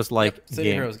of Heroes City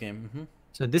of Heroes game. Mm-hmm.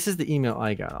 So this is the email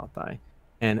I got, Altai.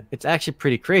 And it's actually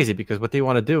pretty crazy because what they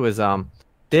want to do is they're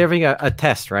having a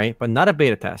test, right? But not a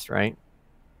beta test, right?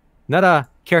 Not a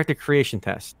character creation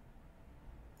test.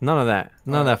 None of that.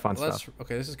 None of that fun stuff.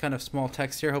 Okay, this is kind of small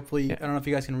text here. Hopefully, yeah. I don't know if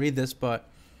you guys can read this, but...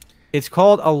 It's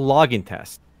called a login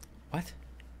test. What?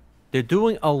 They're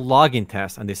doing a login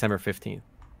test on December 15th.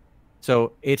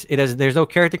 So there's no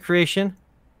character creation.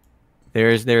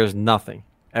 There's nothing.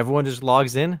 Everyone just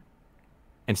logs in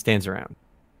and stands around.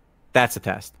 That's a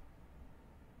test.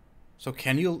 So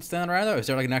can you stand around though? Is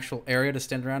there like an actual area to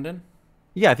stand around in?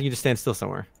 Yeah, I think you just stand still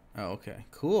somewhere. Oh, okay,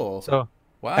 cool. So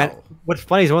wow. And what's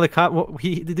funny is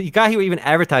the guy who even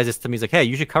advertised this to me is like, "Hey,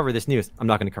 you should cover this news." I'm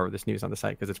not going to cover this news on the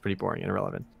site because it's pretty boring and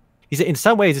irrelevant. He said, "In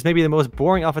some ways, it's maybe the most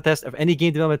boring alpha test of any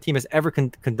game development team has ever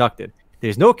conducted.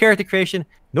 There's no character creation,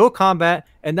 no combat,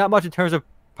 and not much in terms of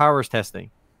powers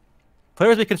testing.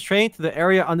 Players will be constrained to the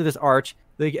area under this arch,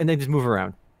 and then just move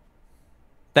around.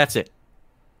 That's it."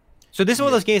 So this is one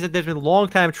of those games that there's been a long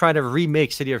time trying to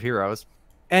remake City of Heroes.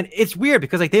 And it's weird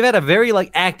because like they've had a very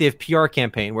like active PR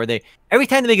campaign where every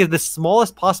time they make the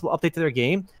smallest possible update to their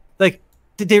game, like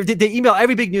they email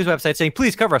every big news website saying,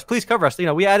 please cover us.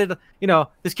 We added,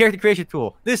 this character creation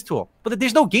tool, this tool. But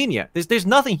there's no game yet. There's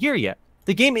nothing here yet.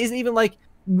 The game isn't even like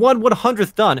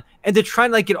 1/100th done, and they're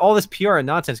trying to like get all this PR and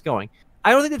nonsense going.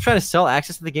 I don't think they're trying to sell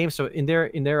access to the game, so in their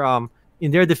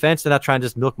defense, they're not trying to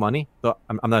just milk money. Though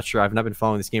I'm not sure. I've not been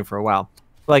following this game for a while.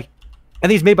 But, like, I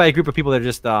think it's made by a group of people that are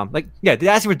just they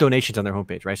ask for donations on their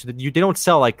homepage, right? So they don't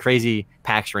sell like crazy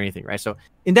packs or anything, right? So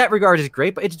in that regard, it's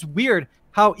great, but it's weird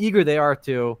how eager they are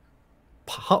to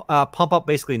pump up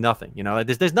basically nothing.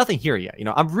 There's nothing here yet.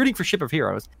 I'm rooting for Ship of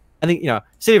Heroes. I think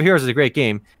City of Heroes is a great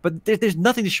game, but there's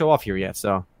nothing to show off here yet.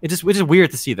 So it's just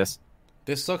weird to see this.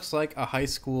 This looks like a high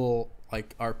school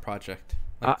like art project.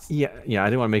 Yeah. I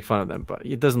didn't want to make fun of them, but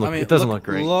it doesn't look. It doesn't look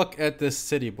great. Look at this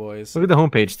city, boys. Look at the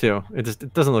homepage too.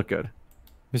 It doesn't look good.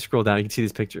 Let me scroll down. You can see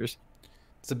these pictures.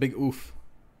 It's a big oof.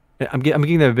 I'm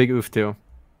getting them a big oof too.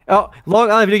 Oh, log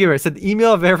on video gamer. It said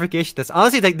email verification test.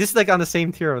 Honestly, like this is like on the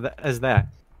same tier as that.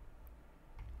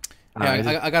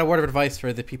 Yeah, I got a word of advice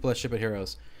for the people at Ship of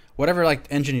Heroes. Whatever like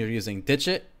engine you're using, ditch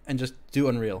it and just do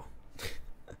Unreal.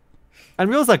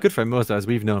 Unreal's not good for most, as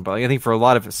we've known, but like, I think for a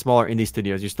lot of smaller indie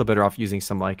studios, you're still better off using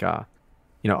some like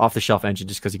off-the-shelf engine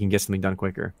just because you can get something done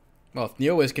quicker. Well, if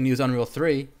NeoWiz can use Unreal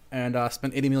 3 and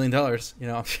spend $80 million,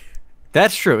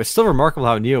 That's true. It's still remarkable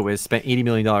how NeoWiz spent $80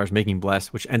 million making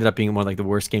Bless, which ended up being one of like the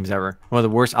worst games ever. One of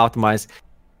the worst optimized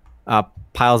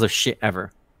piles of shit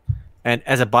ever. And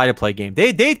as a buy-to-play game,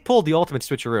 they pulled the ultimate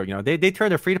switcheroo. They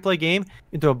turned their free-to-play game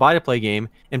into a buy-to-play game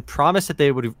and promised that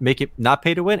they would make it not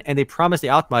pay to win, and they promised they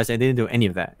optimized it, and they didn't do any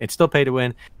of that. It's still pay to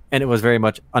win, and it was very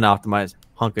much unoptimized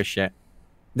hunk of shit.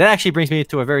 That actually brings me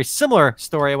to a very similar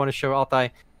story I want to show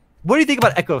Altai. What do you think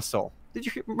about Echo Soul? Did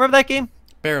you remember that game?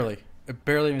 Barely.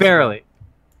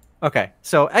 Okay,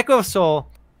 so Echo Soul,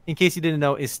 in case you didn't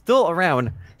know, is still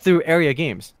around through Area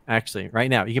Games, actually, right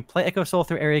now. You can play Echo Soul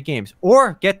through Area Games.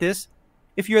 Or, get this,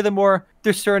 if you're the more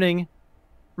discerning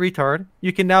retard,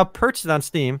 you can now purchase it on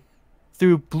Steam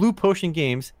through Blue Potion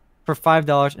Games for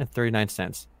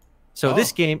 $5.39. So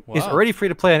this game is already free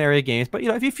to play on Area Games, but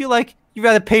if you feel like you'd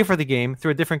rather pay for the game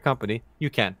through a different company,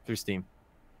 you can through Steam.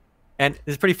 And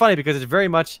it's pretty funny because it's very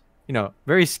much,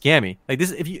 very scammy. Like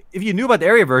this, if you knew about the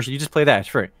Area version, you just play that. It's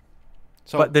free.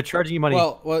 So, but they're charging you money.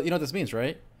 Well, you know what this means,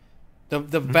 right?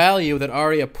 The value that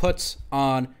Aria puts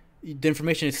on the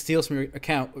information it steals from your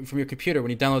account, from your computer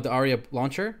when you download the Aria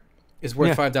launcher is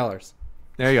worth $5.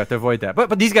 There you go, to avoid that.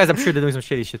 But these guys, I'm sure they're doing some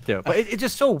shitty shit too. But it's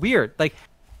just so weird. Like,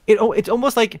 it's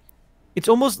almost like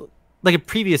a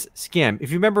previous scam.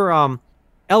 If you remember,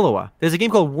 Eloa, there's a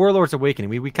game called Warlords Awakening.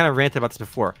 We kind of ranted about this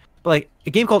before. But like a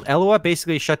game called Eloa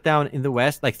basically shut down in the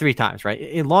West like 3 times, right?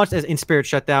 It launched as InSpirit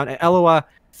shut down, and Eloa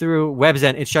through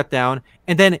WebZen it shut down,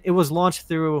 and then it was launched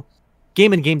through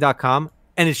GameandGame.com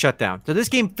and it shut down. So this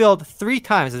game failed 3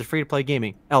 times as a free-to-play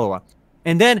gaming, Eloa.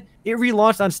 And then it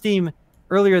relaunched on Steam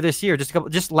earlier this year,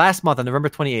 just last month on November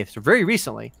 28th, so very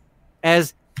recently,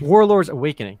 as Warlords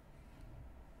Awakening.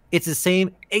 It's the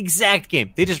same exact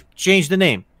game. They just changed the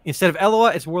name. Instead of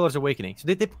Eloa, it's Warlords Awakening.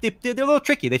 So they're a little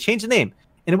tricky. They changed the name.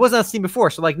 And it wasn't on Steam before.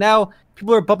 So like now,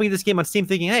 people are bumping this game on Steam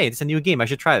thinking, hey, it's a new game. I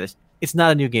should try this. It's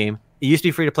not a new game. It used to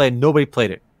be free to play and nobody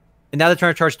played it. And now they're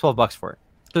trying to charge $12 for it.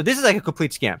 So this is like a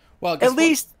complete scam. Well, at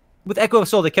least with Echo of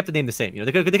Soul, they kept the name the same. You know,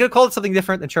 they could have called it something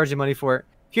different and charged you money for it.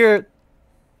 Here,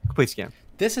 complete scam.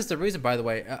 This is the reason, by the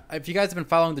way. If you guys have been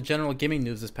following the general gaming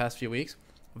news this past few weeks,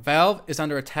 Valve is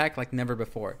under attack like never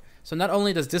before. So not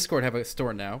only does Discord have a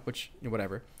store now, which,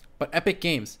 whatever, but Epic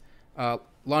Games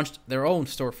launched their own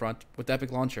storefront with the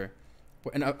Epic Launcher.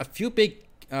 And a few big,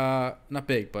 not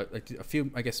big, but like a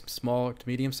few, I guess, small to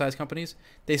medium-sized companies,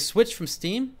 they switched from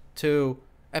Steam to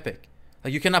Epic.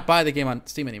 Like, you cannot buy the game on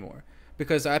Steam anymore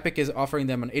because Epic is offering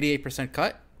them an 88%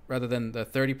 cut rather than the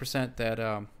 30% that,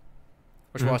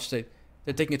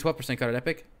 they're taking a 12% cut at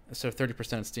Epic instead of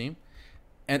 30% on Steam.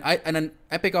 And then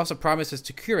Epic also promises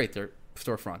to curate their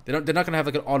storefront. They're not going to have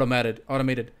like an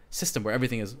automated system where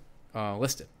everything is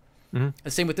listed. Mm-hmm.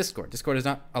 And same with Discord. Discord is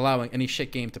not allowing any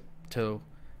shit game to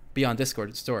be on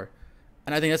Discord store.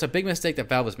 And I think that's a big mistake that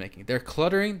Valve is making. They're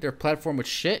cluttering their platform with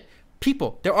shit.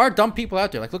 People, there are dumb people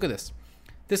out there. Like, look at this.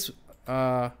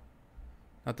 Not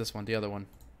this one, the other one.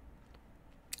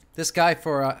 This guy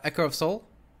for Echo of Soul.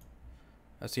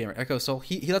 Let's see here, Echo of Soul.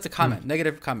 He lets a comment,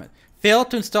 negative comment.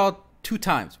 Failed to install 2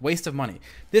 times. Waste of money.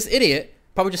 This idiot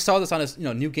probably just saw this on his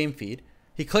new game feed.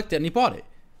 He clicked it and he bought it.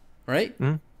 Right?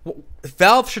 Mm-hmm. Well,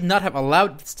 Valve should not have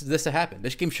allowed this to happen.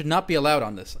 This game should not be allowed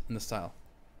in this style.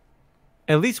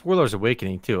 At least Warlords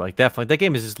Awakening too. Like definitely, that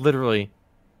game is just literally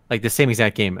like the same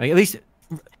exact game. Like, at least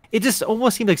it just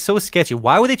almost seemed like so sketchy.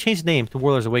 Why would they change the name to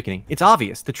Warlords Awakening? It's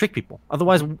obvious to trick people.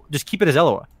 Otherwise, just keep it as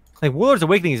Eloa. Like Warlords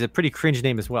Awakening is a pretty cringe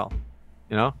name as well.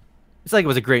 You know, it's like it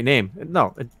was a great name.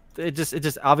 No, it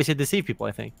just obviously deceived people.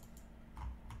 I think.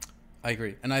 I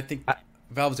agree, and I think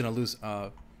Valve's going to lose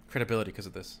credibility because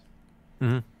of this.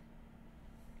 Mm-hmm.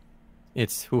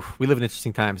 We live in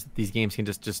interesting times. These games can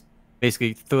just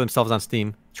basically throw themselves on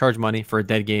Steam, charge money for a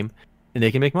dead game, and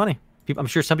they can make money. I'm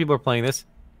sure some people are playing this.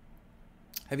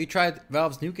 Have you tried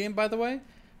Valve's new game, by the way?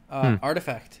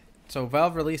 Artifact. So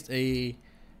Valve released a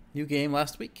new game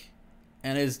last week,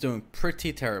 and it is doing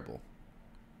pretty terrible.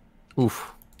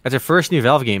 Oof. That's their first new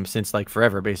Valve game since like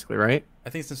forever, basically, right? I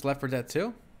think since Left 4 Dead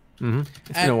 2. Mm-hmm.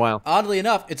 It's been a while. Oddly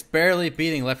enough, it's barely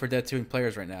beating Left 4 Dead 2 in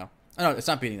players right now. Oh, no, it's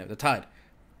not beating them. They're tied.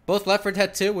 Both Left 4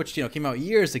 Dead 2, which came out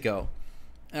years ago,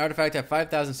 and Artifact have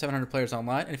 5,700 players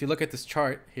online. And if you look at this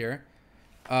chart here,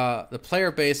 the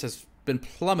player base has been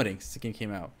plummeting since the game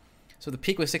came out. So the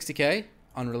peak was 60K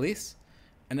on release,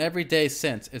 and every day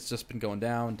since, it's just been going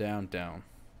down, down, down.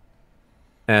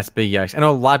 That's big, yikes. I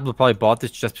know a lot of people probably bought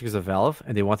this just because of Valve,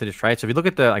 and they wanted to try it. So if you look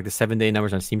at the 7-day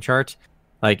numbers on Steam charts,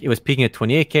 like it was peaking at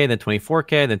 28K, then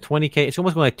 24K, then 20K. It's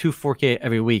almost going like 4K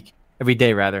every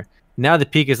day rather. Now the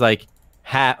peak is like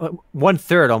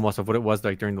 1/3 almost of what it was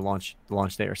like during the launch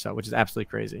day or so, which is absolutely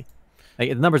crazy. Like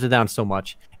the numbers are down so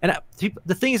much. And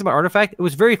the thing is about Artifact, it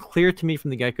was very clear to me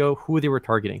from the get-go who they were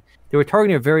targeting. They were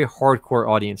targeting a very hardcore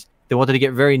audience. They wanted to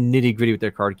get very nitty-gritty with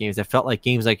their card games. That felt like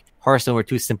games like Hearthstone were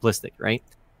too simplistic, right?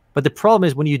 But the problem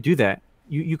is when you do that,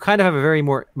 you kind of have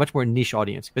a much more niche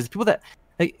audience, because people that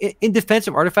like in defense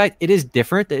of Artifact, it is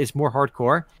different. That it's more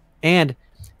hardcore, and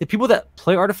the people that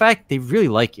play Artifact, they really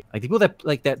like it. Like the people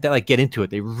that get into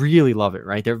it, they really love it,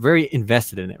 right? They're very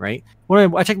invested in it, right?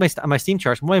 I checked my Steam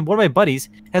charts. One of my buddies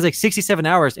has like 67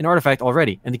 hours in Artifact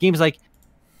already, and the game's like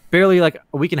barely like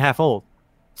a week and a half old.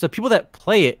 So people that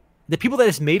play it, the people that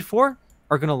it's made for,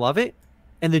 are gonna love it,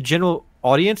 and the general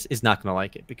audience is not gonna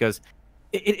like it because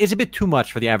it's a bit too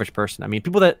much for the average person. I mean,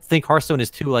 people that think Hearthstone is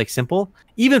too like simple,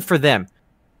 even for them,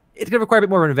 it's gonna require a bit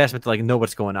more of an investment to like know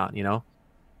what's going on, you know.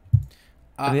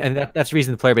 And that's the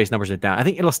reason the player base numbers are down. I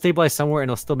think it'll stabilize somewhere and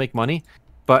it'll still make money,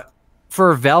 but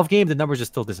for a Valve game, the numbers are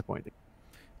still disappointing.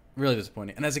 Really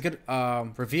disappointing. And as a good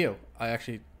review, I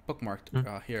actually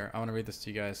bookmarked here. I want to read this to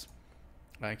you guys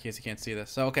in case you can't see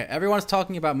this. So, okay, everyone's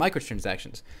talking about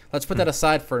microtransactions. Let's put that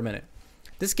aside for a minute.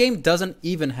 This game doesn't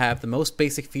even have the most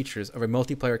basic features of a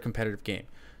multiplayer competitive game.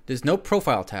 There's no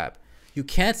profile tab. You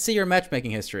can't see your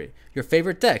matchmaking history, your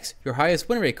favorite decks, your highest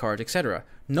win rate cards, etc.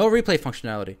 No replay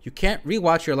functionality. You can't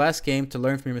rewatch your last game to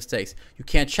learn from your mistakes. You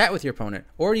can't chat with your opponent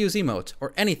or use emotes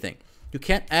or anything. You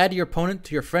can't add your opponent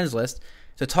to your friends list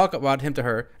to talk about him to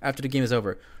her after the game is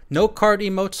over. No card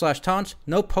emotes / taunts,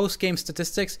 no post-game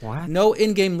statistics, no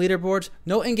in-game leaderboards,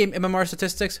 no in-game MMR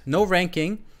statistics, no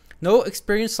ranking, no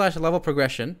experience / level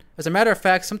progression. As a matter of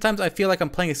fact, sometimes I feel like I'm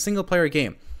playing a single-player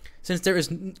game, since there is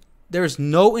there is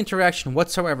no interaction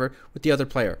whatsoever with the other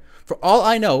player. For all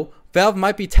I know, Valve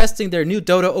might be testing their new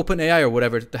Dota OpenAI or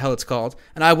whatever the hell it's called,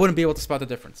 and I wouldn't be able to spot the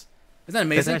difference. Isn't that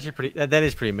amazing? That's actually pretty. That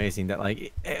is pretty amazing. That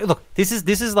like, look, this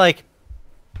is like,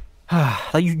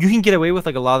 like you can get away with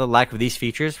like a lot of the lack of these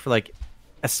features for like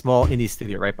a small indie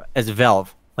studio, right? But as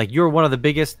Valve, like you're one of the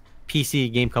biggest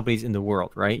PC game companies in the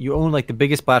world, right? You own like the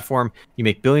biggest platform. You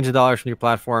make billions of dollars from your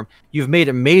platform. You've made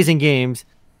amazing games,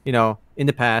 you know, in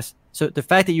the past. So the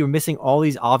fact that you're missing all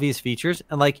these obvious features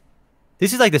and like,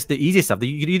 this is like the easiest stuff.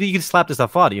 You can slap this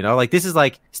stuff on, you know? Like this is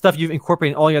like stuff you've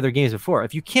incorporated in all your other games before.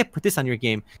 If you can't put this on your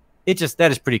game,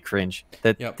 that is pretty cringe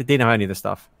that they didn't have any of this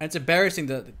stuff. And it's embarrassing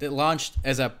that it launched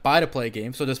as a buy-to-play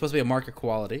game, so there's supposed to be a market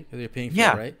quality because you're paying for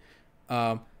it,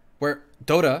 right? Where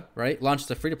Dota, right,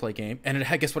 launched a free-to-play game, and it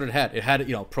had, guess what it had? It had,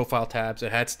 you know, profile tabs,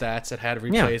 it had stats, it had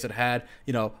replays, it had,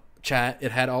 you know, chat,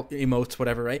 it had all emotes,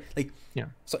 whatever, right? Like,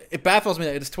 so it baffles me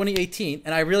that it's 2018,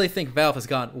 and I really think Valve has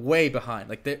gone way behind.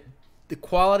 Like the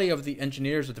quality of the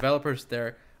engineers or developers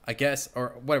there, I guess,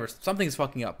 or whatever, something's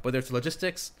fucking up. Whether it's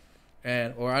logistics,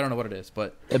 or I don't know what it is,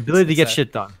 but the ability to get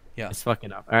shit done. Yeah, it's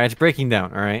fucking up. All right, it's breaking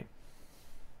down. All right.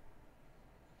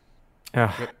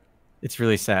 It's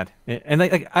really sad. And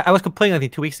like I was complaining, I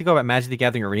think 2 weeks ago about Magic the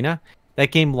Gathering Arena.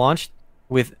 That game launched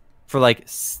for like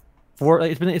 4.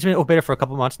 It's been open beta for a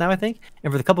couple months now, I think.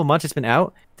 And for the couple months it's been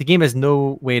out, the game has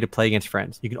no way to play against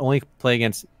friends. You can only play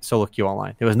against solo queue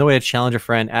online. There was no way to challenge a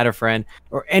friend, add a friend,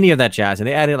 or any of that jazz. And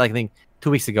they added, like, I think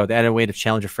 2 weeks ago, they added a way to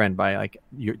challenge a friend by like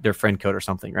their friend code or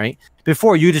something, right?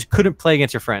 Before, you just couldn't play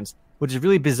against your friends, which is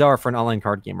really bizarre for an online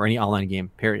card game or any online game,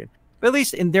 period. But at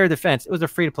least in their defense, it was a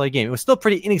free-to-play game. It was still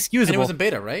pretty inexcusable. And it was in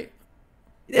beta, right?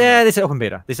 Yeah, they said open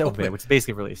beta. They said open beta, which is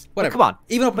basically released. Whatever. But come on.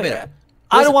 Even open beta.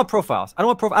 I don't want profiles. I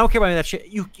don't care about any of that shit.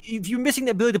 If you're missing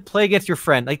the ability to play against your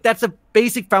friend, like that's a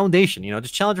basic foundation, you know,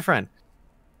 just challenge your friend.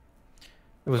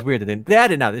 It was weird that they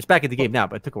added it now. It's back in the game now,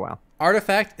 but it took a while.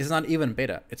 Artifact is not even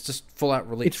beta. It's just full-out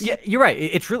release. Yeah, you're right.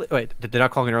 It's really... Wait, did they not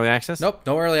call it an early access? Nope,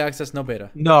 no early access, no beta.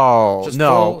 No, just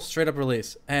full, straight-up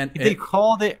release. And if they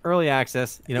called it early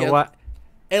access, you know what?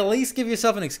 At least give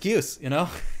yourself an excuse, you know?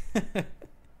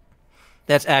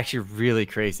 That's actually really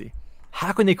crazy.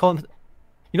 How can they call it...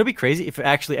 You know, it'd be crazy if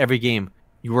actually every game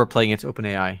you were playing against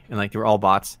OpenAI and like they were all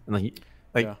bots and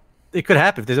it could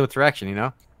happen if there's no interaction, you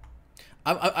know?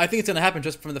 I think it's going to happen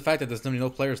just from the fact that there's no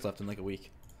players left in like a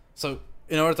week. So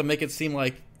in order to make it seem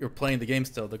like you're playing the game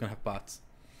still, they're going to have bots.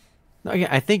 No, again,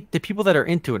 I think the people that are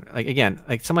into it, like, again,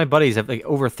 like some of my buddies have like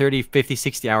over 30, 50,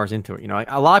 60 hours into it. You know,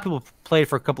 like, a lot of people play it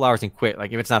for a couple hours and quit,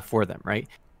 like if it's not for them, right?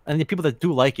 And the people that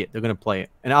do like it, they're going to play it.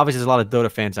 And obviously there's a lot of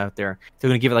Dota fans out there. They're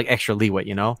going to give it like extra leeway,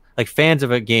 you know? Like fans of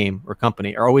a game or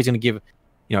company are always going to give,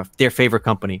 you know, their favorite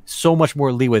company so much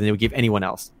more leeway than they would give anyone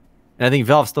else. And I think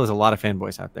Valve still has a lot of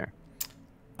fanboys out there.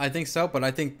 I think so, but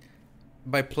I think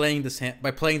by playing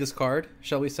this card,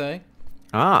 shall we say,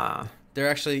 they're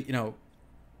actually, you know,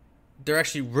 they're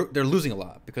losing a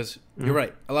lot because you're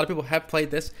right. A lot of people have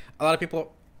played this. A lot of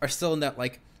people are still in that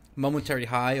like momentary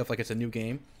high of like it's a new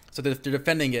game, so they're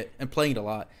defending it and playing it a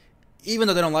lot, even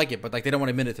though they don't like it, but like they don't want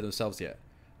to admit it to themselves yet.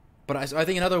 But I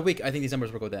think another week, I think these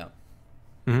numbers will go down.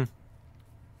 Mm-hmm.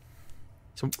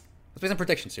 So let's make some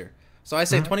predictions here. So I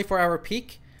say 24-hour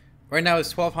peak. Right now is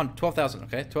 12,000,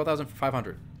 okay?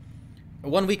 12,500.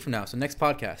 1 week from now, so next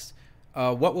podcast,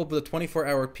 what will the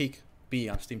 24-hour peak be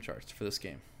on Steam charts for this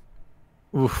game?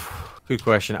 Oof, good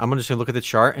question. I'm just going to look at the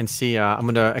chart and see. I'm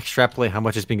going to extrapolate how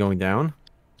much it's been going down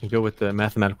and go with the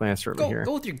mathematical answer over here.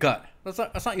 Go with your gut. Let's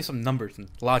not use some numbers and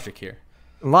logic here.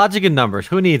 Logic and numbers.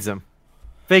 Who needs them?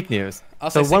 Fake news.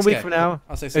 So 1 week from now,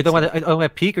 I'll say 6K. Are you talking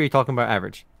about peak or are you talking about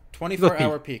average?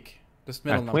 24-hour peak. This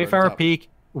middle number. 24-hour peak.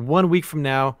 1 week from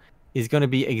now is going to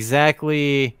be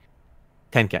exactly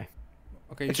 10K.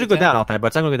 Okay, it should go down all the time, but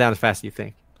it's not going to go down as fast as you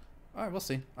think. All right, we'll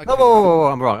see. Whoa,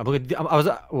 I'm wrong. I'm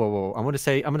going to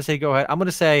say go ahead. I'm going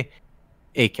to say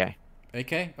 8K.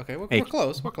 8K? Okay, we're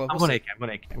close. We're close. I'm going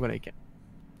 8K.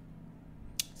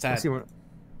 Sad.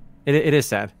 It is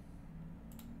sad.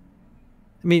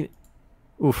 I mean,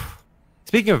 oof.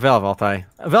 Speaking of Valve, Altai,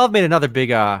 Valve made another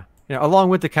big, along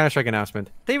with the Counter-Strike announcement,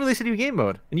 they released a new game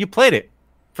mode, and you played it.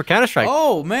 For Counter-Strike.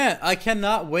 Oh, man. I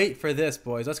cannot wait for this,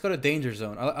 boys. Let's go to Danger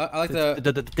Zone. I like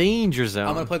the Danger Zone.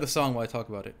 I'm going to play the song while I talk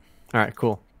about it. All right,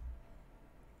 cool.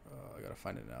 I got to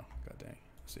find it now. God dang.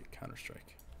 Let's see.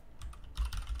 Counter-Strike.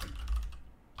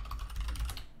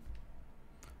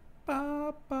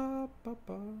 Ba, ba, ba,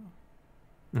 ba.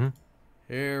 Mm-hmm.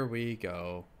 Here we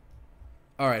go.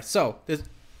 All right, so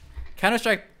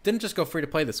Counter-Strike didn't just go free to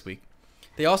play this week.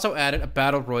 They also added a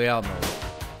Battle Royale mode.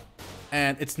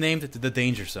 And it's named the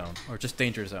Danger Zone, or just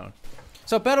Danger Zone.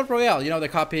 So Battle Royale, they're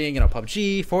copying,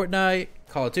 PUBG, Fortnite,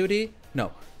 Call of Duty.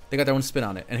 No, they got their own spin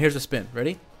on it. And here's the spin.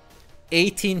 Ready?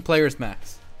 18 players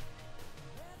max.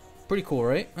 Pretty cool,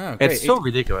 right? Oh, great. It's so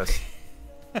ridiculous.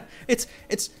 It's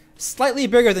slightly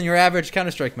bigger than your average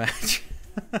Counter-Strike match.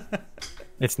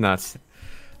 It's nuts.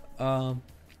 Actually,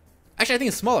 I think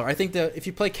it's smaller. I think if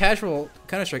you play casual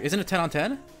Counter-Strike, isn't it 10 on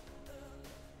 10?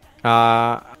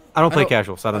 I don't play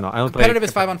casual, so I don't know. I don't competitive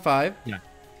is 5 on 5. Yeah.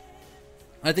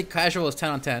 I think casual is 10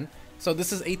 on 10. So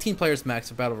this is 18 players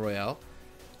max of Battle Royale.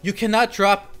 You cannot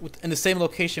drop in the same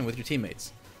location with your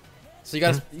teammates. So you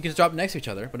guys, you can drop next to each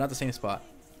other, but not the same spot.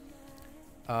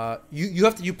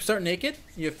 You start naked.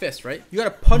 You have fists, right? You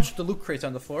gotta punch the loot crates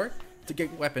on the floor to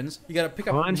get weapons. You gotta pick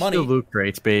up money. Punch the loot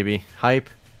crates, baby. Hype.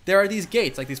 There are these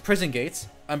gates, like these prison gates,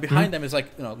 and behind them is like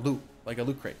loot, like a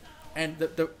loot crate. And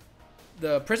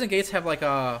the prison gates have like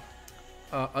a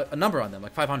number on them,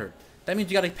 like 500. That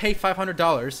means you gotta pay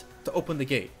 $500 to open the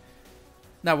gate.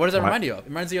 Now, what does that remind you of? It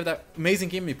reminds you of that amazing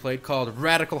game we played called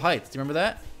Radical Heights. Do you remember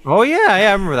that? Oh yeah,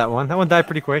 I remember that one. That one died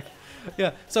pretty quick.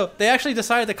 Yeah, so they actually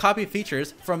decided to copy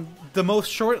features from the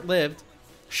most short-lived,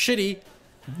 shitty,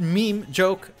 meme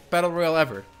joke battle royale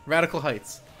ever, Radical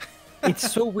Heights.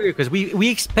 It's so weird because we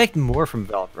expect more from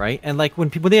Valve, right? And like when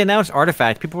they announced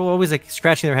Artifact, people were always like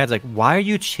scratching their heads, like, why are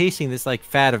you chasing this like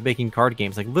fad of making card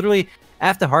games? Like literally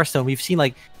after Hearthstone, we've seen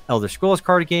like Elder Scrolls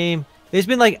card game. There's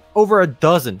been like over a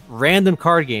dozen random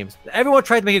card games. Everyone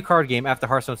tried to make a card game after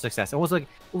Hearthstone's success. It was like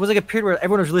a period where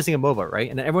everyone was releasing a MOBA, right?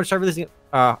 And then everyone started releasing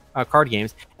card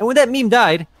games. And when that meme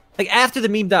died, like after the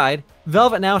meme died,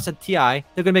 Valve announced at TI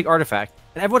they're gonna make Artifact.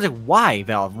 And everyone's like, why,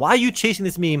 Valve? Why are you chasing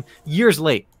this meme years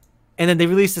late? And then they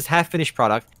released this half-finished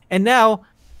product. And now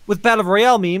with Battle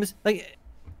Royale memes, like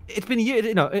it's been years,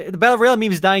 the Battle Royale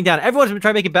meme is dying down. Everyone's been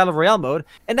trying to make a Battle Royale mode,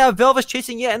 and now Valve is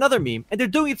chasing yet another meme, and they're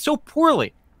doing it so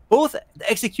poorly. Both the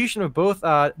execution of both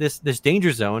this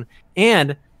Danger Zone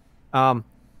and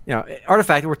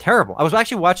Artifact were terrible. I was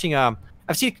actually watching. I've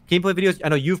seen gameplay videos. I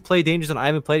know you've played Danger Zone. I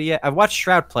haven't played it yet. I've watched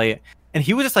Shroud play it, and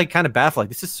he was just like kind of baffled. Like,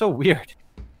 this is so weird.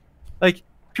 Like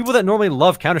people that normally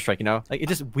love Counter-Strike, like it's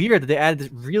just weird that they added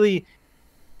this really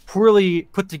poorly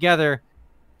put together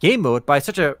game mode by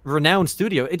such a renowned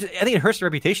studio. I think it hurts the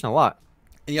reputation a lot.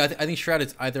 And I think Shroud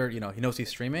is either he knows he's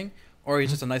streaming or he's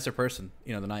just a nicer person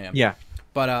than I am. Yeah.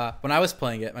 But when I was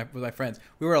playing it with my friends,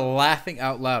 we were laughing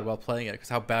out loud while playing it because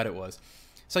how bad it was.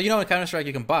 So in Counter-Strike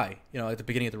you can buy, at the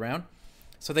beginning of the round.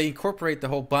 So they incorporate the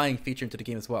whole buying feature into the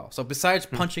game as well. So besides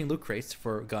punching loot crates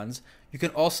for guns, you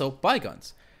can also buy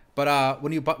guns. But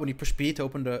when you push B to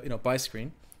open the buy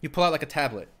screen, you pull out like a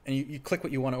tablet and you click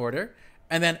what you want to order,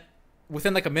 and then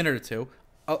within like a minute or two,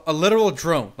 a literal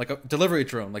drone, like a delivery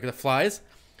drone, like the flies,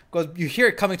 goes. You hear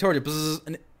it coming toward you, bzzz,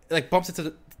 and it like bumps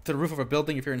into the roof of a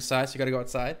building if you're inside, so you got to go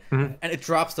outside, and it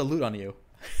drops the loot on you.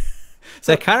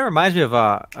 So that kind of reminds me of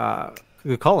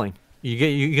the calling. You get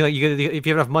if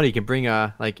you have enough money, you can bring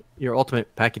like your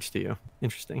ultimate package to you.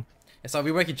 Interesting. And so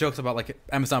we're making jokes about like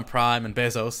Amazon Prime and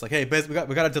Bezos, like, hey, we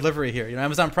got a delivery here,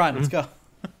 Amazon Prime, let's go.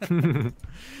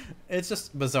 It's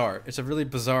just bizarre. It's a really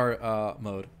bizarre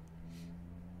mode.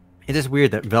 It's just weird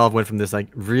that Valve went from this like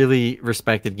really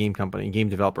respected game company, game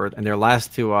developer, and their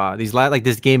last two like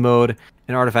this game mode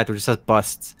and Artifact were just such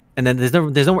busts. And then there's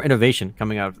no more innovation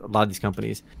coming out of a lot of these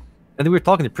companies. I think we were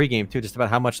talking to pregame too, just about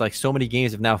how much like so many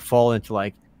games have now fallen into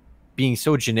like being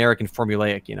so generic and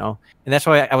formulaic, and that's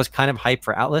why I was kind of hyped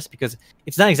for Atlas, because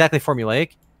it's not exactly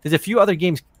formulaic. There's a few other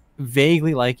games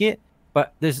vaguely like it,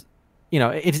 but there's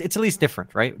it's at least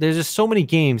different, right? There's just so many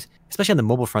games, especially on the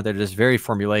mobile front, that are just very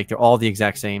formulaic. They're all the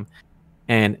exact same.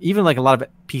 And even like a lot of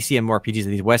PC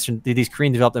MMORPGs, these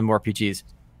Korean developed MMORPGs,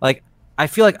 like I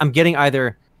feel like I'm getting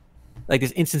either like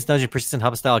this instance dungeon persistent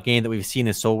hub style game that we've seen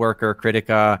in Soul Worker,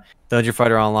 Critica, Dungeon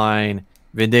Fighter Online,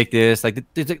 Vindictus, like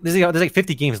there's like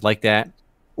 50 games like that.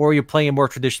 Or you're playing a more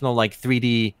traditional like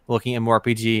 3D looking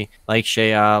MMORPG like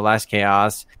Shea, Last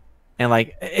Chaos. And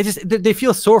like it just they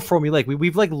feel so formulaic.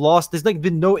 We've like lost. There's like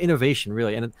been no innovation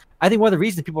really. And I think one of the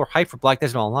reasons people are hyped for Black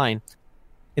Desert Online,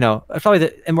 probably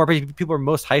the MMORPG people are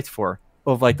most hyped for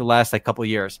of like the last like couple of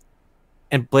years.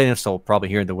 And Blade and Soul probably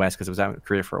here in the West because it was out in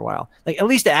Korea for a while. Like at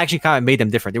least the action combat made them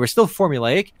different. They were still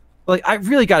formulaic, but like I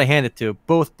really got to hand it to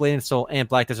both Blade and Soul and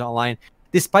Black Desert Online.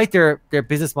 Despite their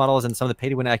business models and some of the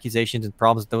pay-to-win accusations and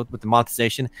problems with the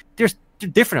monetization, they're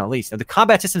different at least. The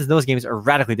combat systems in those games are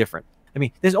radically different. I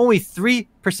mean, there's only 3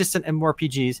 persistent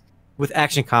MMORPGs with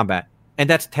action combat, and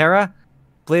that's Terra,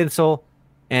 Blade and Soul,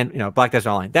 and Black Desert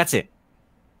Online. That's it.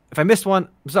 If I missed one,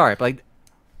 I'm sorry, but like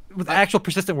with actual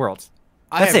persistent worlds,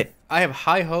 that's it. I have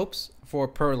high hopes for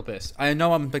Pearl Abyss. I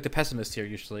know I'm like the pessimist here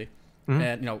usually,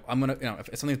 And I'm gonna,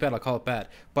 if something's bad, I'll call it bad.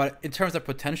 But in terms of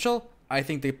potential, I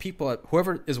think the people,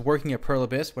 whoever is working at Pearl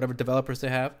Abyss, whatever developers they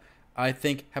have, I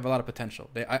think have a lot of potential.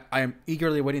 I am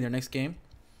eagerly awaiting their next game,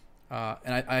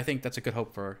 and I think that's a good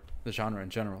hope for the genre in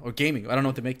general, or gaming. I don't know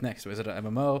what to make next. Is it an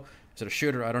MMO? Is it a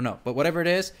shooter? I don't know. But whatever it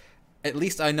is, at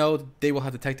least I know they will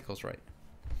have the technicals right.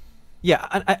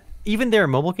 Yeah, even their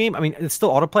mobile game, I mean, it's still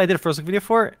autoplay. I did a first look video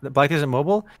for it, the Black Desert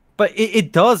Mobile, but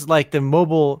it does like the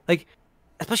mobile, like,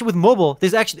 especially with mobile,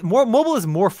 there's actually mobile is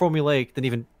more formulaic than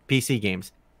even PC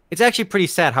games. It's actually pretty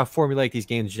sad how formulaic these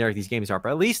games, generic these games are, but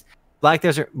at least Black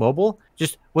Desert Mobile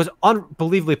just was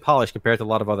unbelievably polished compared to a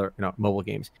lot of other mobile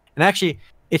games. And actually,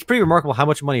 it's pretty remarkable how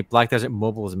much money Black Desert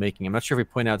Mobile is making. I'm not sure if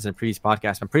we pointed out this in a previous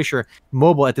podcast, but I'm pretty sure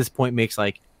mobile at this point makes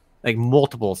like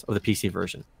multiples of the PC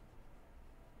version.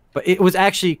 But it was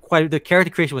actually the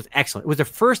character creation was excellent. It was the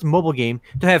first mobile game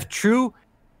to have true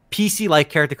PC-like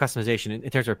character customization in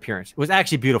terms of appearance. It was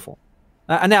actually beautiful.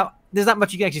 And now, there's not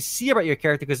much you can actually see about your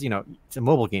character because, it's a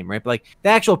mobile game, right? But like the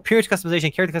actual appearance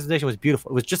customization, character customization was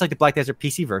beautiful. It was just like the Black Desert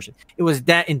PC version. It was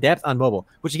that in-depth on mobile,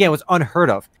 which again was unheard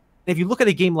of. And if you look at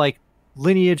a game like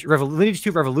Lineage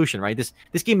 2 Revolution, right?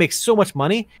 This game makes so much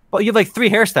money, but you have like 3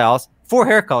 hairstyles, 4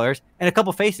 hair colors, and a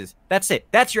couple faces. That's it.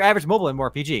 That's your average mobile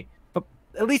MMORPG. But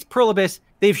at least Pearl Abyss,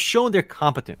 they've shown they're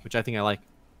competent, which I think I like.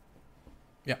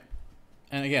 Yeah.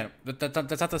 And again, that's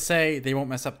not to say they won't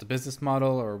mess up the business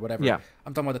model or whatever. Yeah.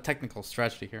 I'm talking about the technical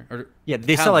strategy here.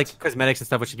 They sell like cosmetics and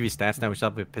stuff, which give you stats now, which I'll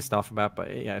be pissed off about,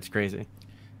 but yeah, it's crazy.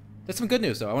 There's some good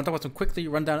news, though. I want to talk about quickly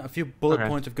run down a few bullet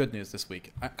points of good news this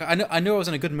week. I knew I was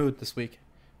in a good mood this week.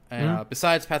 And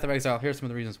besides Path of Exile, here's some of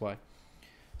the reasons why.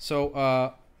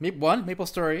 So, Maple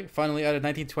Story finally added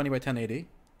 1920 by 1080.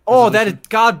 Oh, that is,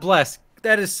 God bless.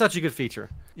 That is such a good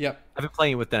feature. Yep. I've been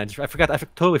playing it with that. I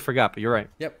totally forgot, but you're right.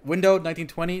 Yep. Windowed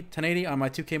 1920, 1080 on my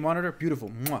 2K monitor. Beautiful.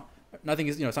 Mwah. Nothing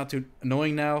is, it's not too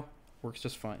annoying now. Works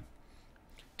just fine.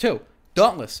 2,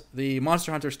 Dauntless, the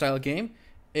Monster Hunter style game.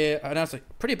 It announced a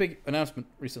pretty big announcement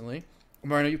recently.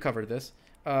 Marino, you covered this.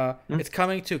 It's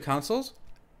coming to consoles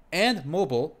and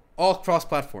mobile, all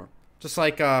cross-platform, just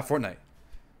like Fortnite.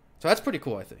 So that's pretty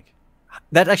cool, I think.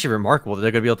 That's actually remarkable that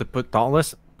they're going to be able to put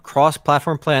Dauntless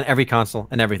cross-platform play on every console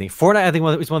and everything. Fortnite, I think,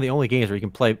 is one of the only games where you can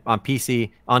play on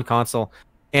PC, on console,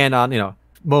 and on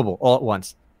mobile all at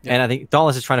once. Yeah. And I think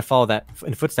Dauntless is trying to follow that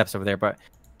in footsteps over there. But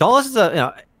Dauntless is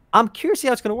I'm curious to see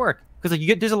how it's going to work because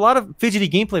there's a lot of fidgety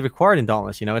gameplay required in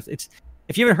Dauntless. It's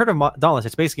if you haven't heard of Dauntless,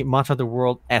 it's basically Monster Hunter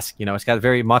World-esque. It's got a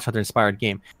very Monster Hunter inspired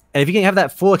game. And if you can have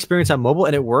that full experience on mobile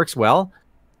and it works well,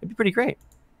 it'd be pretty great.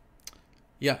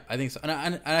 Yeah, I think so.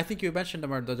 And I think you mentioned,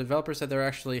 Amar, the developers said they're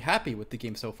actually happy with the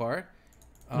game so far.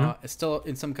 It's still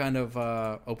in some kind of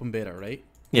open beta, right?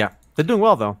 Yeah, they're doing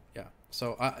well though. Yeah,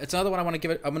 so it's another one I want to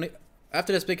give it.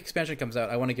 After this big expansion comes out,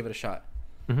 I want to give it a shot.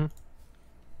 Mm-hmm.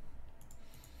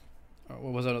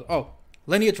 What was it? Oh,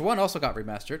 Lineage 1 also got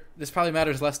remastered. This probably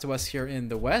matters less to us here in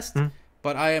the West,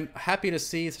 but I am happy to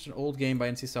see such an old game by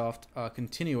NCSoft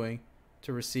continuing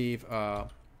to receive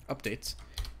updates.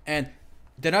 And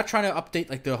they're not trying to update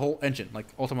like the whole engine like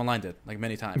Ultima Online did, like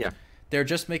many times. Yeah. They're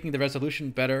just making the resolution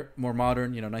better, more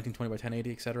modern, 1920 by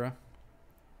 1080, etc.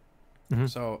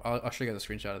 So I'll show you guys a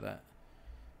screenshot of that.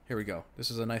 Here we go.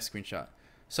 This is a nice screenshot.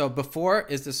 So before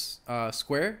is this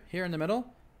square here in the middle,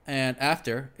 and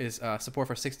after is support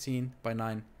for 16 by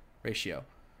 9 ratio.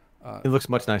 It looks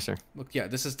much nicer. Look, yeah,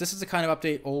 this is the kind of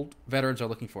update old veterans are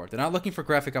looking for. They're not looking for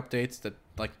graphic updates that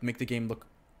like make the game look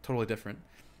totally different.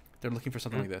 They're looking for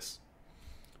something like this.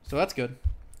 So that's good.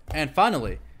 And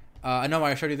finally, I know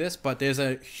I showed you this, but there's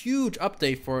a huge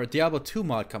update for a Diablo 2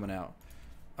 mod coming out.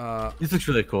 This looks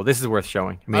really cool. This is worth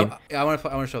showing. I want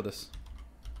to show this.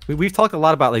 We've talked a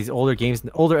lot about these older games,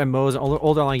 older MMOs,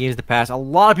 older online games in the past. A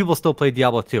lot of people still play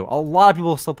Diablo 2. A lot of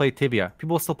people still play Tibia.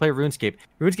 People still play RuneScape.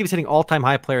 RuneScape is hitting all-time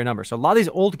high player numbers. So a lot of these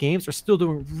old games are still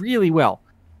doing really well.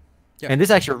 Yeah. And this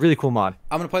is actually a really cool mod.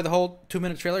 I'm going to play the whole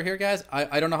 2-minute trailer here, guys.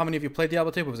 I don't know how many of you played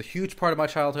Diablo 2, but it was a huge part of my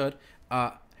childhood.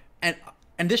 And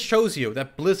this shows you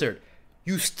that Blizzard,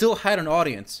 you still had an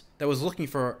audience that was looking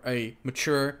for a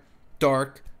mature,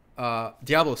 dark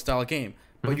Diablo-style game.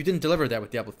 But you didn't deliver that with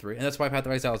Diablo 3, and that's why Path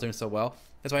of Exile is doing so well.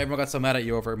 That's why everyone got so mad at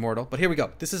you over Immortal. But here we go.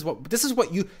 This is what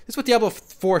Diablo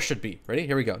 4 should be. Ready?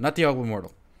 Here we go. Not Diablo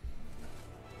Immortal.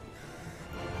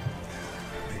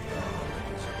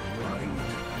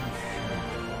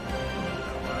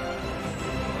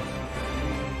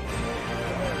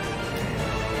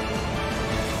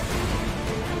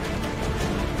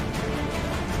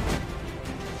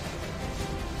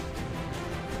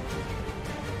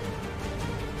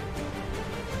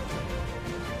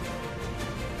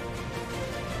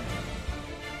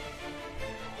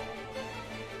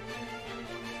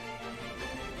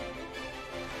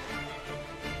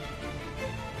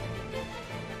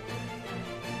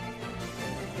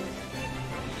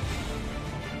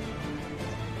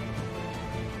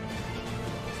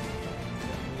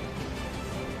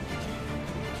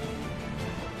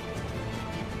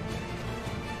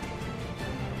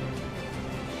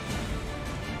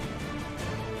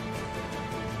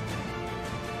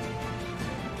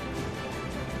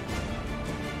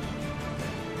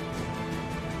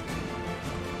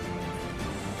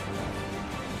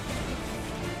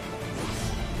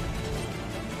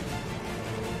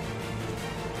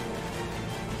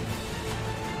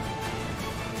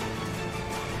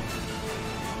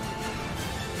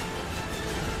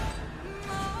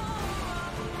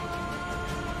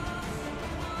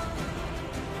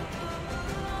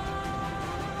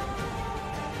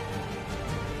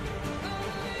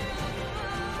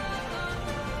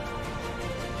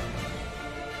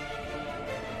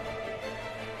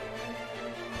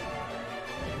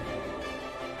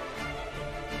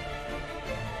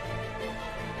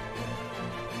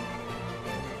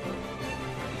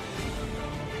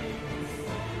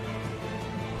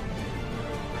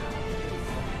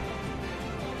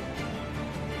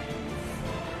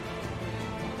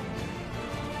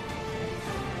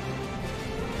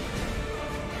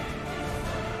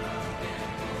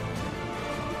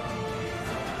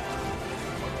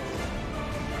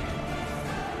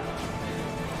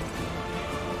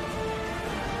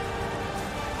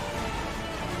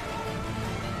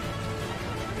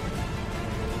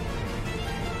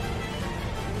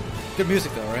 good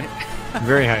music though, right?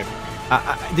 Very hype.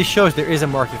 This shows there is a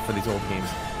market for these old games.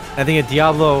 I think a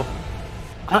Diablo.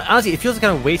 Honestly, it feels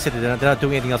kind of wasted that they're not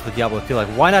doing anything else with Diablo 2. Like,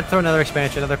 why not throw another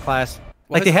expansion, another class?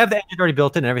 Like, they have the engine already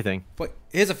built in and everything. But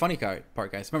here's a funny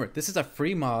part, guys. Remember, this is a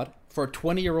free mod for a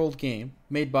 20-year-old game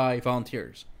made by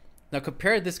volunteers. Now,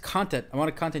 compare this content, amount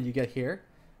of content you get here,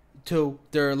 to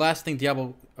their last thing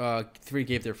Diablo 3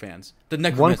 gave their fans. The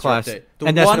Necromancer one class, update.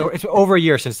 And it's been over a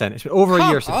year since then. It's been over a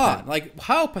year since then. Like,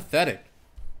 how pathetic.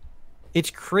 It's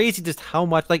crazy just how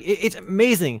much, like, it's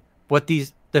amazing what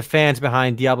the fans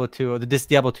behind Diablo 2 or this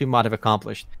Diablo 2 mod have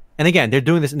accomplished. And again, they're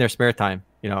doing this in their spare time,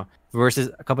 you know, versus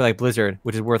a company like Blizzard,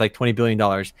 which is worth like $20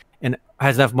 billion and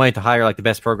has enough money to hire like the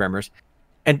best programmers.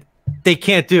 And they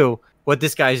can't do what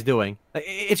this guy is doing.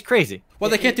 It's crazy. Well,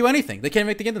 they can't do anything. They can't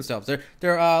make the game themselves.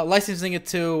 They're licensing it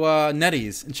to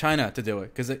NetEase in China to do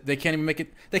it because they can't even make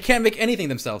it. They can't make anything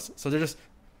themselves. So they're just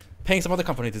paying some other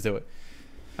company to do it.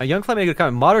 Young Flame made a good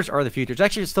comment. Modders are the future. It's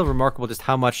actually still remarkable just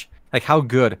how much, like how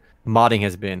good modding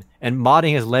has been, and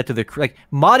modding has led to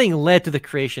modding led to the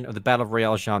creation of the battle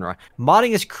royale genre.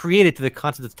 Modding has created to the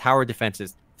concept of tower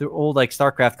defenses through old like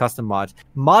StarCraft custom mods.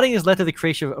 Modding has led to the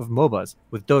creation of MOBAs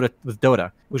with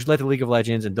Dota, which led to League of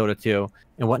Legends and Dota 2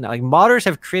 and whatnot. Like modders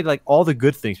have created like all the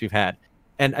good things we've had,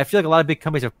 and I feel like a lot of big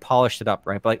companies have polished it up,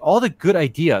 right? But like all the good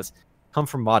ideas come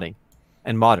from modding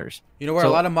and modders. You know where a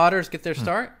lot of modders get their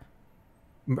start?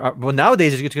 Well,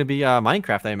 nowadays it's going to be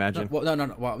Minecraft, I imagine.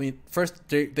 No. Well, I mean, first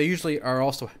they usually are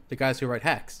also the guys who write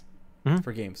hacks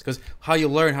for games, because how you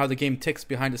learn how the game ticks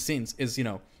behind the scenes is, you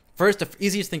know, first the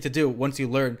easiest thing to do once you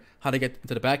learn how to get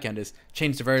into the back end is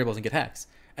change the variables and get hacks,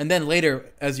 and then later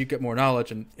as you get more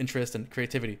knowledge and interest and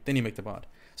creativity, then you make the mod.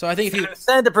 So I think if you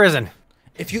send to prison,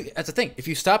 that's the thing. If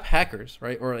you stop hackers,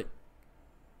 right, or like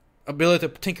ability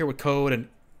to tinker with code and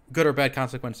good or bad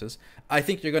consequences, I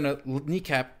think you're going to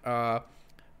kneecap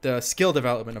the skill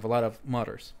development of a lot of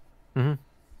modders. Mm-hmm.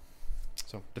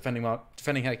 So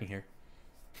defending hacking here.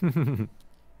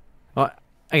 Well,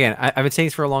 again, I've been saying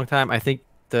this for a long time. I think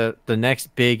the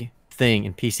next big thing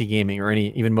in PC gaming or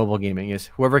even mobile gaming is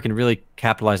whoever can really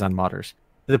capitalize on modders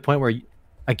to the point where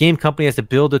a game company has to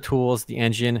build the tools, the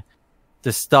engine,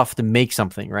 the stuff to make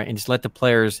something, right, and just let the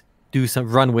players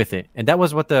run with it. And that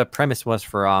was what the premise was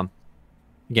for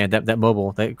again that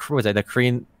mobile that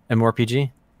Korean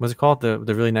MMORPG. What's it called? The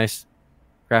really nice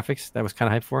graphics that was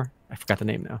kind of hyped for. I forgot the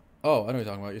name now. Oh, I know what you're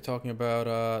talking about. You're talking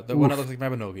about the one that looks like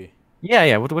Mabinogi.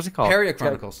 Yeah. What's it called? Peria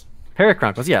Chronicles. Peria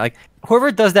Chronicles. Yeah, like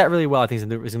whoever does that really well, I think is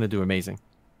going to do amazing.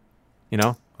 You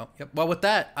know. Oh, yep. Well, with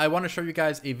that, I want to show you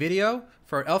guys a video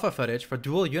for alpha footage for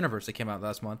Dual Universe that came out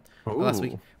last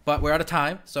week. But we're out of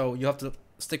time, so you have to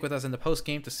stick with us in the post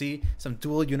game to see some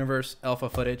Dual Universe alpha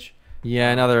footage.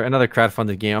 Yeah, another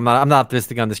crowdfunded game. I'm not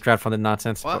optimistic on this crowdfunded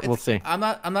nonsense, but we'll see. I'm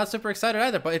not super excited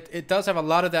either, but it does have a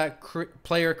lot of that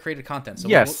player created content. So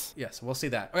yes, we'll see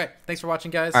that. Okay, thanks for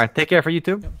watching, guys. All right, take care for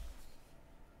YouTube. Yep.